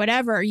once or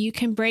whatever. You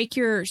can break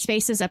your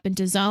spaces up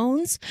into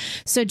zones.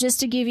 So just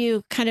to give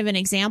you kind of an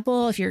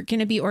example, if you're going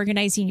to be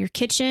organizing your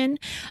kitchen,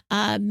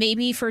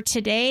 maybe for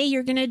today,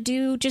 you're going to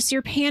do just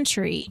your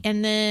pantry,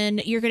 and then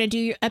you're going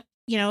to do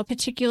a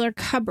particular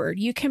cupboard.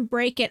 You can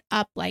break it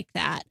up like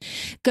that.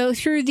 Go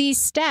through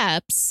these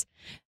steps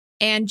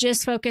and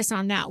just focus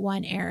on that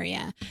one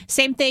area.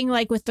 Same thing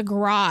like with the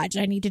garage.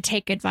 I need to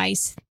take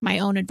my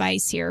own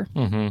advice here.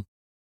 Mm-hmm.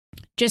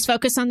 Just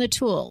focus on the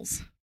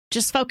tools.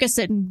 Just focus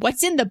on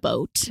what's in the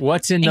boat.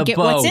 What's in the boat?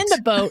 What's in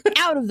the boat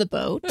out of the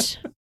boat,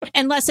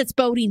 unless it's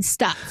boating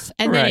stuff,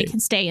 and then it can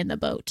stay in the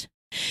boat.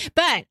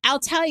 But I'll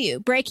tell you,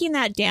 breaking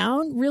that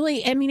down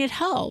really, I mean, it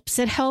helps.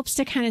 It helps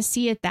to kind of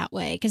see it that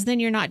way, because then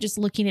you're not just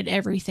looking at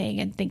everything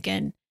and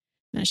thinking,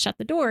 I'm going to shut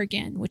the door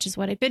again, which is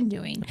what I've been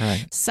doing.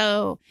 Right.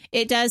 So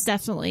it does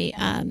definitely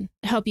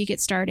help you get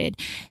started.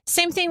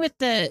 Same thing with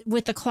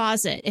the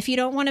closet. If you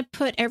don't want to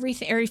put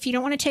everything, or if you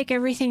don't want to take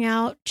everything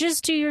out,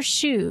 just do your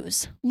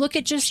shoes. Look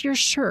at just your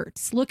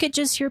shirts. Look at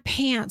just your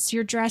pants,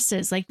 your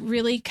dresses. Like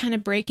really kind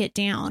of break it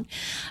down.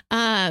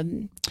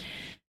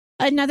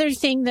 Another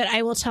thing that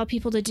I will tell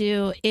people to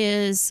do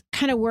is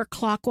kind of work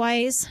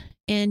clockwise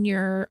in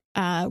your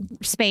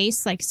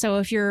space. Like, so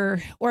if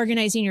you're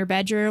organizing your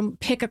bedroom,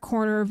 pick a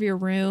corner of your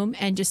room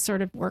and just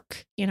sort of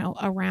work,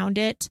 around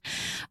it.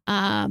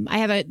 I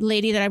have a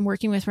lady that I'm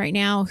working with right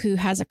now who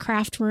has a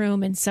craft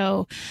room. And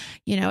so,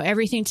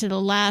 everything to the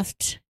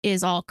left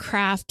is all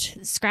craft,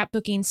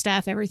 scrapbooking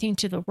stuff. Everything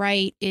to the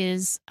right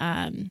is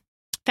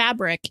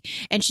fabric,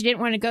 and she didn't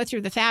want to go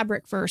through the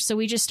fabric first, so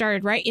we just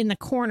started right in the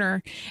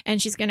corner,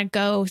 and she's going to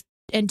go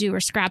and do her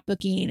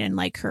scrapbooking and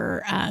like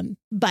her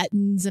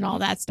buttons and all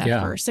that stuff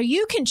first. So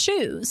you can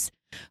choose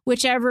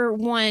whichever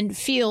one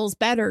feels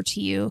better to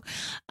you,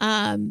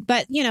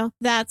 but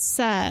that's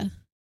that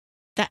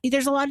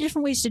there's a lot of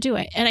different ways to do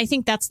it, and I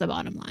think that's the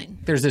bottom line.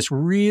 There's this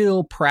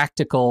real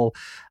practical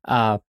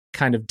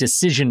kind of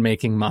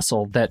decision-making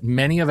muscle that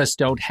many of us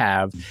don't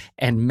have,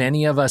 and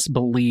many of us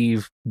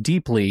believe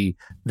deeply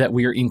that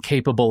we are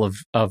incapable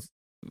of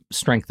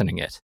strengthening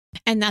it.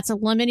 And that's a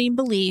limiting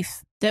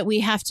belief that we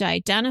have to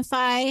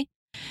identify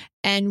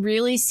and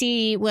really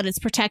see what it's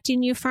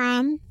protecting you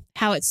from,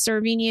 how it's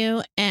serving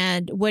you,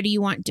 and what do you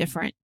want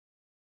different.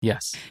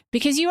 Yes.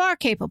 Because you are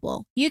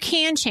capable. You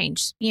can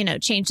change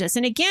this.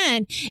 And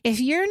again, if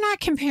you're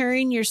not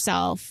comparing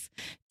yourself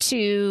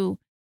to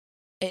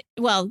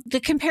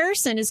the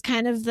comparison is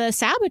kind of the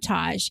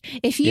sabotage.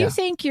 If you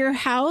think your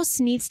house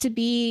needs to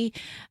be,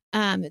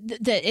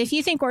 if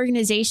you think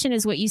organization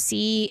is what you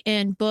see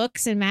in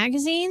books and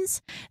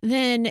magazines,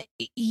 then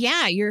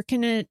you're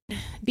going to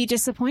be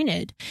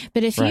disappointed.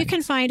 But if you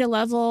can find a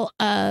level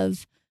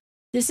of,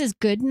 this is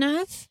good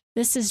enough,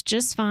 this is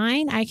just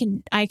fine,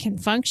 I can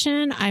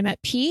function, I'm at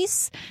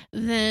peace,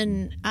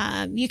 then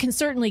you can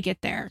certainly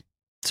get there.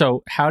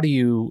 So how do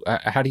you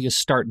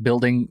start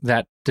building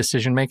that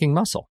decision-making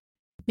muscle?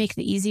 Make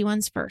the easy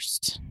ones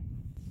first.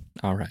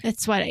 All right.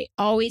 That's what I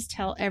always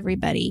tell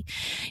everybody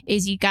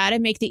is you got to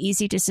make the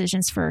easy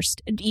decisions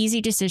first.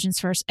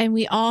 And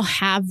we all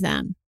have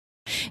them.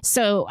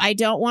 So I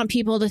don't want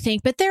people to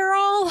think, but they're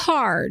all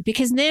hard,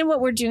 because then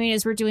what we're doing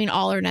is we're doing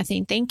all or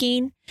nothing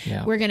thinking.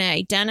 Yeah. We're going to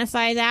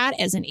identify that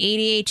as an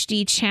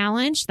ADHD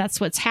challenge.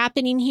 That's what's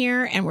happening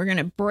here. And we're going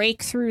to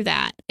break through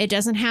that. It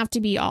doesn't have to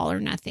be all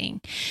or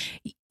nothing.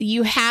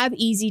 You have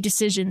easy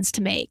decisions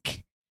to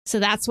make. So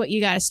that's what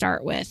you got to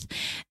start with.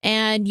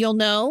 And you'll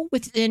know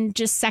within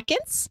just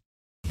seconds,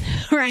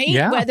 right?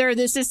 Yeah. Whether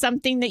this is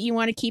something that you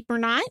want to keep or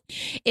not.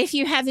 If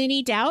you have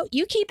any doubt,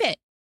 you keep it.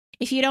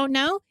 If you don't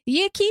know,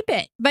 you keep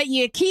it, but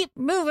you keep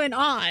moving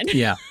on.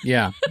 Yeah.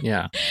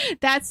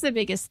 That's the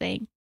biggest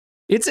thing.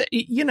 It's,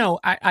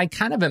 I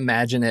kind of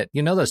imagine it,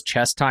 those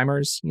chess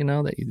timers,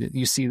 that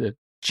you see the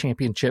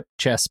championship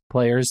chess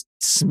players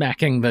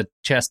smacking the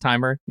chess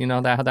timer. You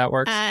know how that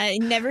works?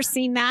 Never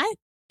seen that.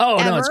 Oh,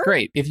 no, it's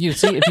great. If you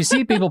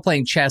see people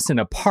playing chess in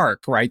a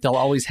park, right, they'll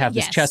always have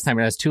this chess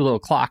timer that has two little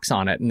clocks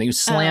on it, and you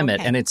slam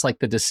it, and it's like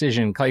the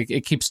decision.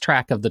 It keeps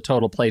track of the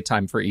total play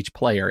time for each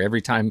player.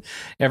 Every time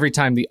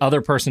the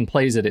other person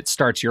plays it, it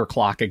starts your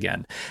clock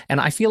again.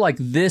 And I feel like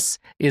this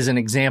is an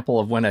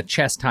example of when a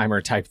chess timer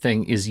type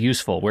thing is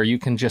useful, where you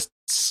can just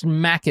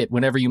smack it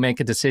whenever you make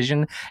a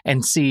decision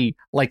and see,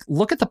 like,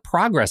 look at the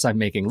progress I'm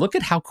making. Look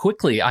at how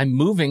quickly I'm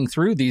moving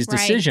through these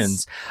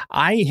decisions.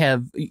 Right.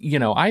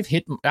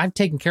 I've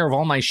taken care of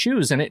all my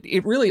shoes, and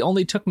it really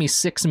only took me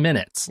 6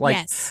 minutes.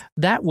 Like,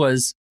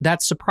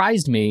 that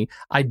surprised me.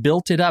 I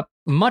built it up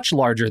much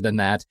larger than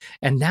that,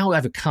 and now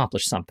I've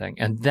accomplished something,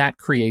 and that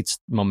creates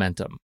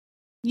momentum.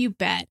 You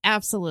bet.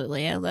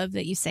 Absolutely. I love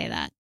that you say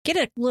that. Get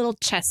a little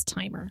chess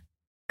timer.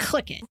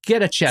 Click it.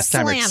 Get a chess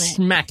timer.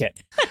 Smack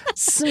it.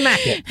 Smack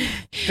it.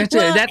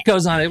 That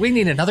goes on it. We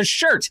need another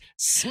shirt.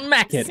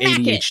 Smack it,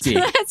 ADHD.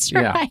 That's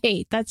right.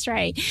 Yeah. That's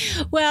right.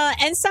 Well,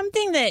 and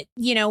something that,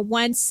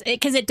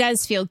 because it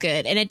does feel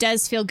good, and it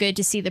does feel good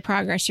to see the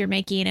progress you're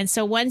making. And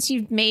so once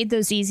you've made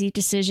those easy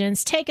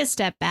decisions, take a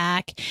step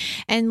back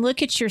and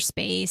look at your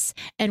space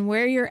and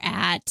where you're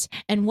at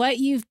and what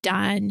you've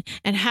done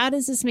and how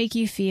does this make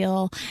you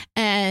feel?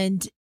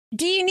 And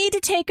do you need to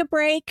take a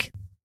break?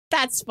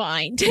 That's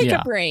fine. Take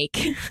a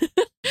break,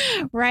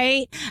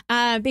 right?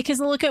 Because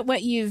look at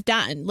what you've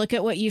done. Look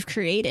at what you've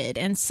created.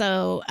 And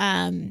so,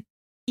 I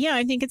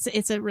think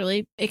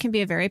it can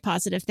be a very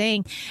positive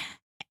thing.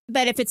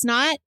 But if it's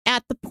not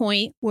at the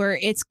point where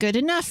it's good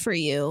enough for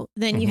you,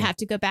 then you have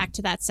to go back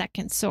to that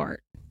second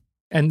sort.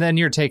 And then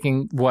you're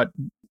taking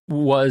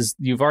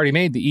you've already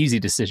made the easy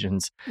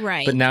decisions.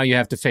 Right. But now you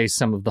have to face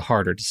some of the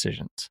harder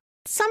decisions.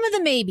 Some of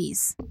the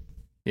maybes.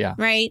 Yeah.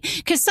 Right.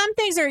 Because some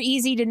things are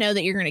easy to know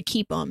that you're going to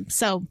keep them.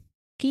 So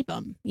keep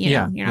them.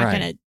 You're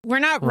not we're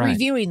not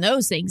reviewing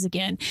those things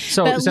again.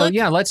 So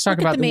let's talk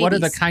about what are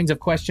the kinds of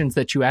questions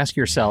that you ask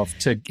yourself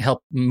to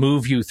help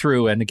move you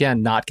through, and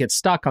again, not get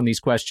stuck on these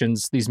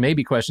questions, these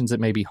maybe questions that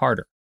may be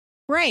harder.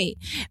 Right.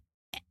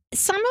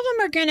 Some of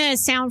them are going to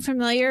sound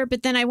familiar,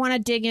 but then I want to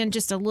dig in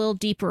just a little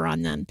deeper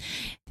on them.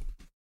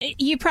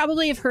 You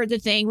probably have heard the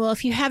thing, well,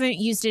 if you haven't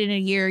used it in a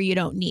year, you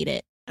don't need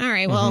it. All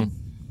right, well,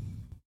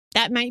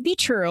 that might be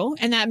true,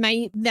 and that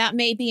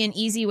may be an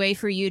easy way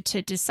for you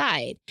to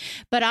decide.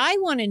 But I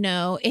want to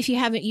know, if you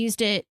haven't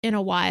used it in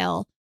a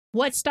while,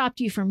 what stopped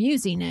you from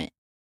using it?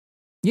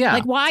 Yeah.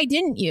 Like, why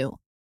didn't you?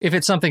 If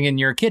it's something in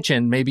your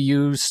kitchen, maybe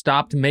you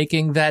stopped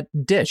making that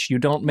dish. You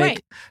don't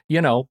make,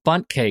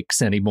 bundt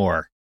cakes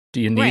anymore. Do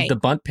you need the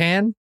bundt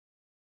pan?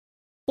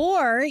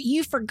 Or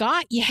you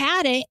forgot you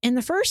had it in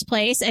the first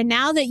place, and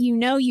now that you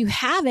know you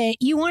have it,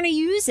 you want to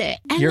use it.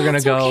 And you're going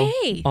to go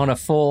on a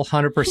full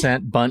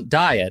 100% bundt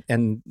diet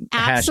and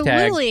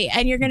absolutely,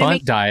 and you're going to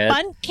make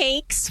bundt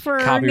cakes for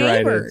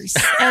neighbors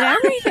and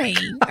everything.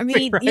 I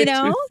mean, you're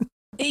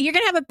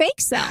going to have a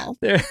bake sale.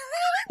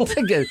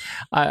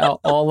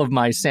 All of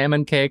my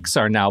salmon cakes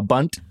are now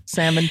bundt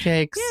salmon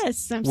cakes.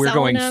 Yes, we're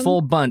going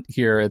full bundt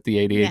here at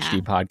the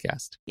ADHD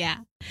podcast. Yeah.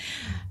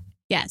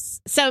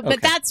 Yes. So,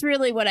 but that's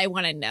really what I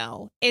want to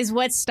know is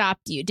what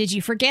stopped you. Did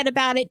you forget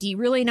about it? Do you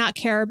really not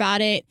care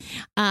about it?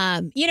 We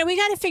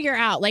got to figure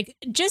out, like,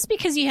 just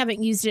because you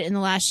haven't used it in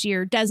the last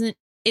year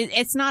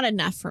it's not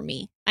enough for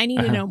me. I need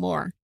to know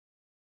more.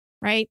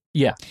 Right?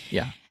 Yeah.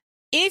 Yeah.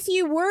 If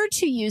you were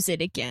to use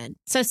it again,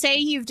 so say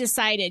you've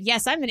decided,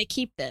 yes, I'm going to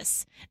keep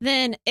this,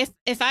 then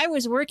if I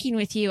was working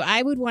with you,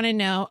 I would want to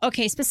know,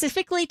 okay,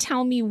 specifically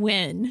tell me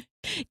when.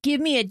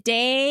 Give me a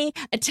day,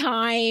 a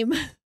time,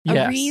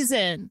 a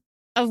reason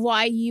of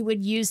why you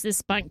would use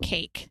this bundt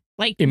cake.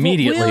 Like,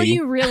 immediately. Will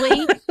you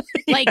really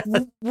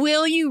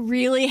will you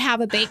really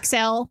have a bake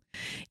sale?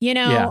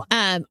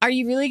 Are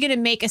you really going to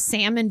make a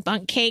salmon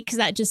bundt cake? Because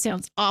that just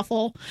sounds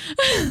awful.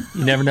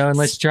 You never know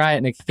unless you try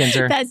it, Nikki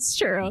Kinzer. That's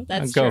true.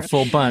 That's true. Go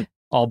full bundt,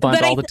 all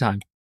the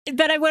time.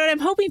 But what I'm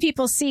hoping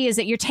people see is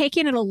that you're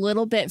taking it a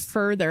little bit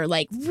further.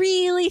 Like,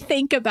 really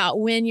think about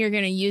when you're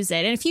going to use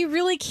it. And if you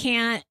really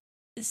can't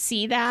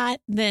see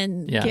that,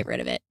 then get rid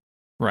of it.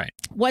 Right.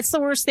 What's the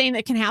worst thing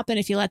that can happen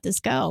if you let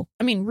this go?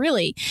 I mean,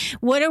 really,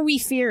 what are we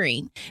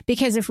fearing?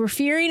 Because if we're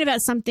fearing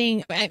about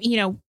something,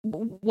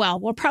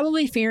 we're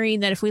probably fearing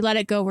that if we let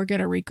it go, we're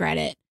going to regret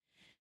it.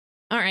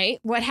 All right.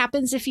 What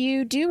happens if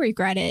you do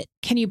regret it?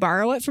 Can you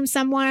borrow it from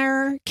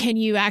somewhere? Can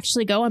you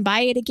actually go and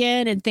buy it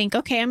again and think,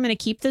 okay, I'm going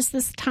to keep this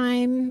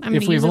time?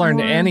 If we've learned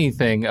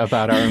anything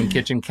about our own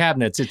kitchen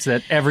cabinets, it's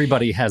that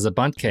everybody has a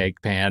bundt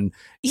cake pan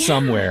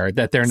somewhere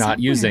that they're not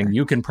using.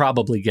 You can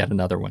probably get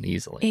another one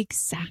easily.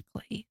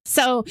 Exactly.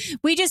 So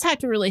we just have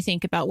to really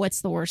think about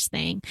what's the worst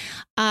thing.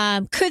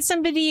 Could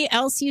somebody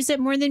else use it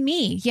more than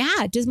me?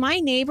 Yeah. Does my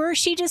neighbor,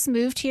 she just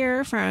moved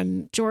here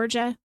from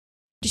Georgia.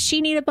 Does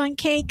she need a bundt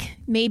cake?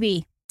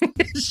 Maybe.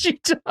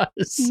 She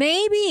does.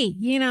 Maybe,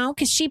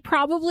 because she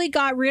probably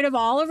got rid of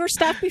all of her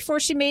stuff before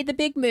she made the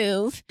big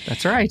move.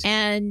 That's right.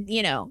 And,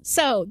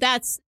 so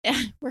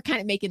we're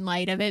kind of making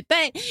light of it.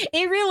 But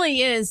it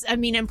really is,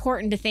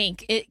 important to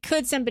think,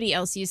 could somebody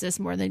else use this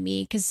more than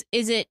me? Because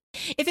if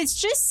it's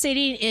just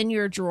sitting in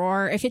your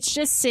drawer, if it's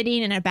just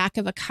sitting in the back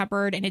of a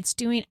cupboard and it's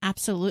doing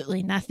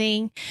absolutely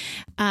nothing,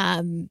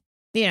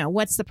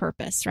 what's the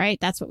purpose, right?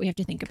 That's what we have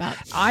to think about.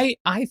 I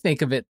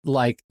think of it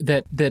like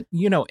that,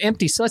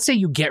 empty. So let's say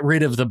you get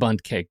rid of the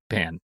bundt cake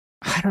pan.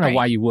 I don't know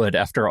why you would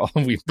after all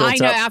we've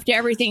built up. After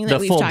everything that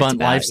we've talked about. The full bundt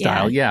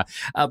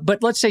lifestyle,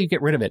 but let's say you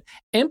get rid of it.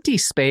 Empty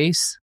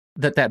space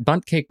that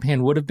bundt cake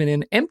pan would have been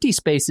in, empty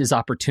space is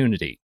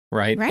opportunity,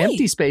 right?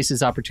 Empty space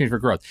is opportunity for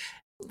growth.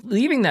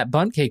 Leaving that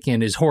bundt cake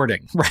in is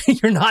hoarding,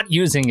 right? You're not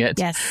using it.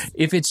 Yes.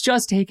 If it's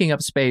just taking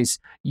up space,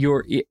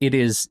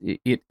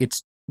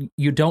 it's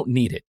you don't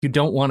need it. You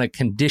don't want to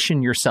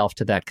condition yourself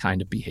to that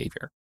kind of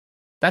behavior.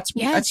 That's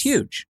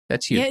huge.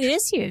 That's huge. Yeah, it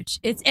is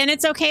huge.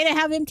 It's okay to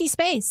have empty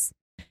space.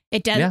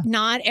 It does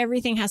not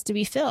everything has to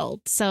be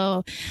filled.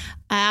 So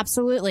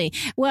absolutely.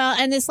 Well,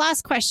 and this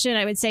last question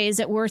I would say, is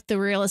it worth the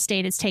real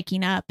estate it's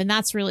taking up? And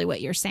that's really what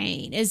you're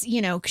saying is,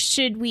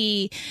 should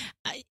we,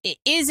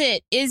 is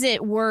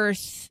it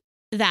worth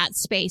that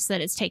space that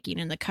it's taking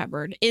in the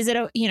cupboard? Is it,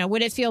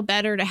 would it feel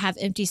better to have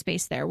empty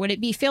space there? Would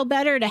it feel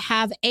better to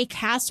have a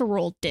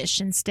casserole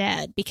dish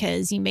instead?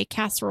 Because you make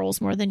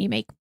casseroles more than you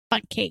make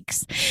bundt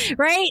cakes,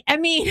 right?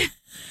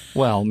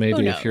 Well,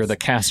 maybe if you're the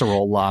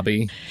casserole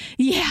lobby.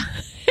 Yeah,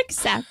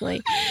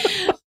 exactly.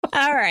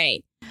 All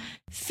right.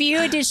 Few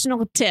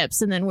additional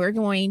tips, and then we're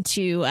going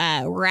to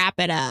wrap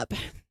it up.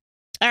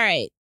 All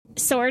right.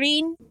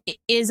 Sorting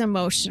is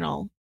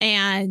emotional.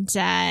 And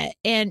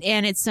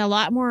it's a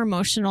lot more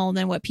emotional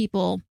than what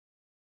people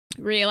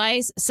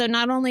realize. So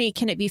not only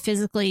can it be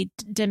physically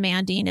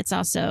demanding, it's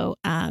also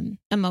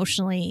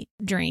emotionally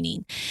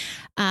draining.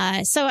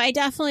 So I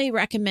definitely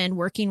recommend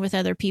working with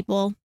other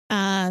people,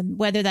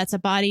 whether that's a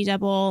body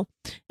double,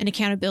 an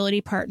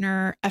accountability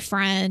partner, a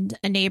friend,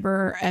 a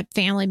neighbor, a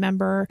family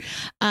member.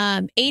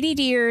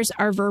 ADDers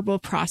are verbal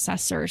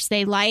processors.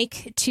 They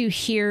like to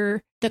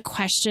hear the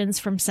questions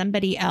from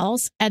somebody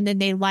else, and then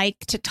they like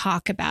to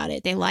talk about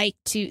it.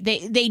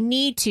 They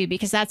need to,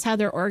 because that's how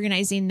they're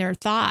organizing their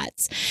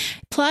thoughts.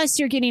 Plus,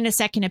 you're getting a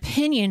second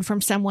opinion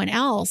from someone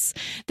else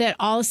that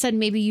all of a sudden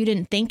maybe you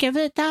didn't think of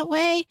it that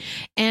way,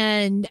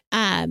 and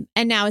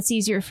now it's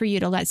easier for you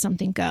to let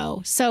something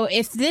go. So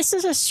if this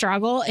is a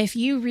struggle, if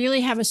you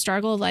really have a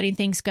struggle letting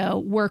things go,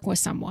 work with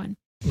someone.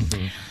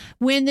 Mm-hmm.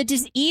 When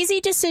the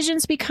easy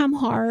decisions become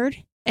hard,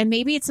 and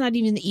maybe it's not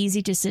even the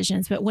easy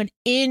decisions, but when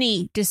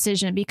any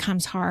decision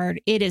becomes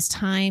hard, it is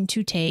time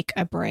to take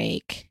a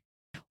break.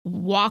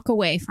 Walk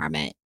away from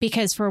it,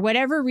 because for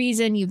whatever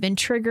reason, you've been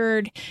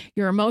triggered,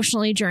 you're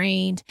emotionally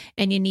drained,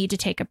 and you need to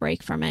take a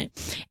break from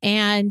it.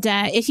 And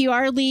if you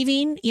are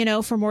leaving,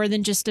 for more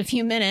than just a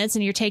few minutes,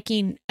 and you're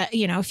taking,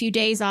 a few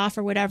days off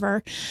or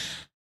whatever,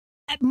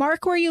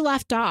 mark where you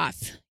left off,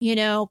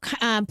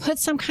 put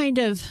some kind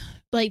of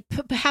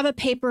have a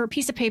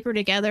piece of paper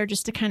together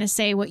just to kind of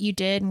say what you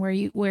did and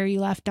where you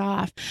left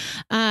off.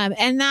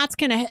 And that's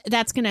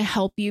going to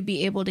help you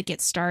be able to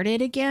get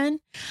started again.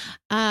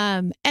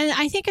 And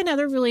I think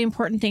another really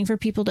important thing for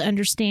people to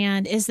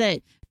understand is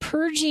that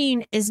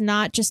purging is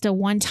not just a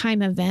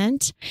one-time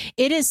event.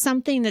 It is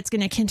something that's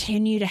going to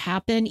continue to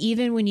happen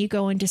even when you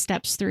go into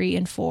steps 3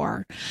 and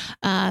 4.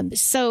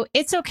 So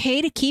it's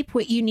okay to keep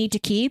what you need to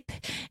keep.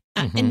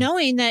 And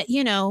knowing that,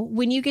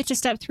 when you get to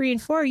step 3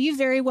 and 4, you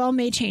very well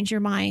may change your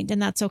mind,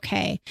 and that's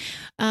okay.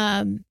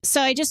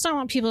 So I just don't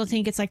want people to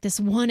think it's like this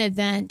one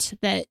event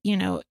that,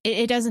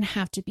 it doesn't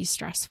have to be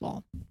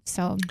stressful.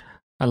 So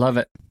I love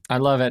it.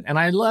 And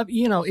I love,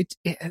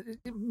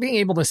 being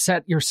able to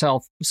set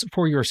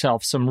for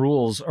yourself some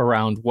rules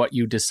around what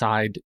you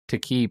decide to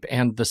keep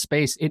and the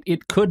space.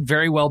 It could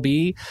very well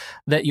be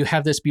that you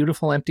have this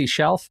beautiful empty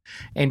shelf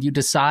and you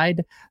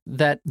decide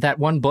that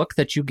one book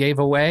that you gave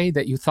away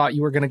that you thought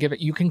you were going to give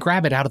it, you can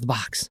grab it out of the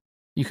box.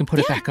 You can put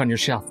it back on your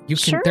shelf.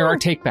 Sure. There are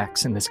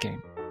takebacks in this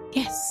game.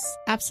 Yes,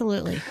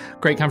 absolutely.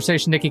 Great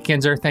conversation, Nikki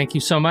Kinzer. Thank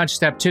you so much.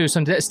 Step 2.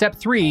 So step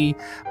 3,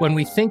 when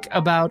we think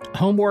about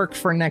homework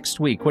for next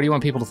week, what do you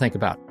want people to think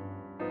about?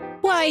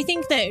 Well, I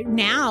think that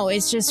now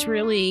is just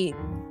really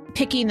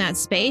picking that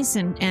space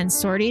and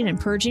sorting and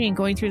purging and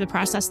going through the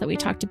process that we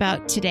talked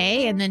about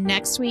today. And then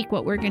next week,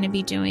 what we're going to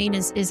be doing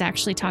is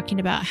actually talking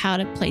about how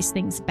to place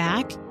things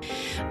back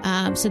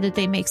so that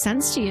they make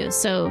sense to you.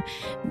 So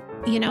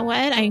you know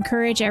what? I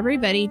encourage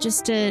everybody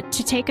just to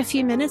take a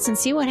few minutes and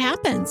see what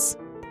happens.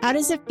 How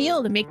does it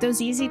feel to make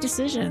those easy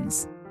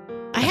decisions?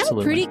 I have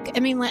a pretty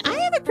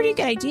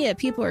good idea.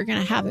 People are going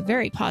to have a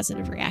very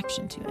positive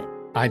reaction to it.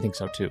 I think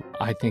so too.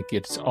 I think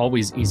it's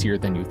always easier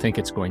than you think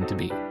it's going to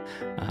be.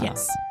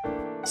 Yes.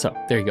 So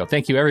there you go.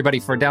 Thank you, everybody,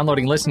 for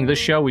downloading and listening to this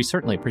show. We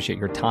certainly appreciate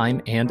your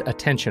time and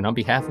attention. On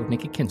behalf of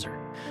Nikki Kinzer,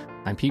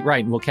 I'm Pete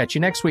Wright, and we'll catch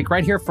you next week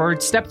right here for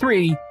Step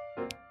 3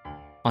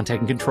 on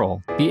Taking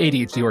Control, the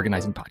ADHD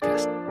Organizing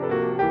Podcast.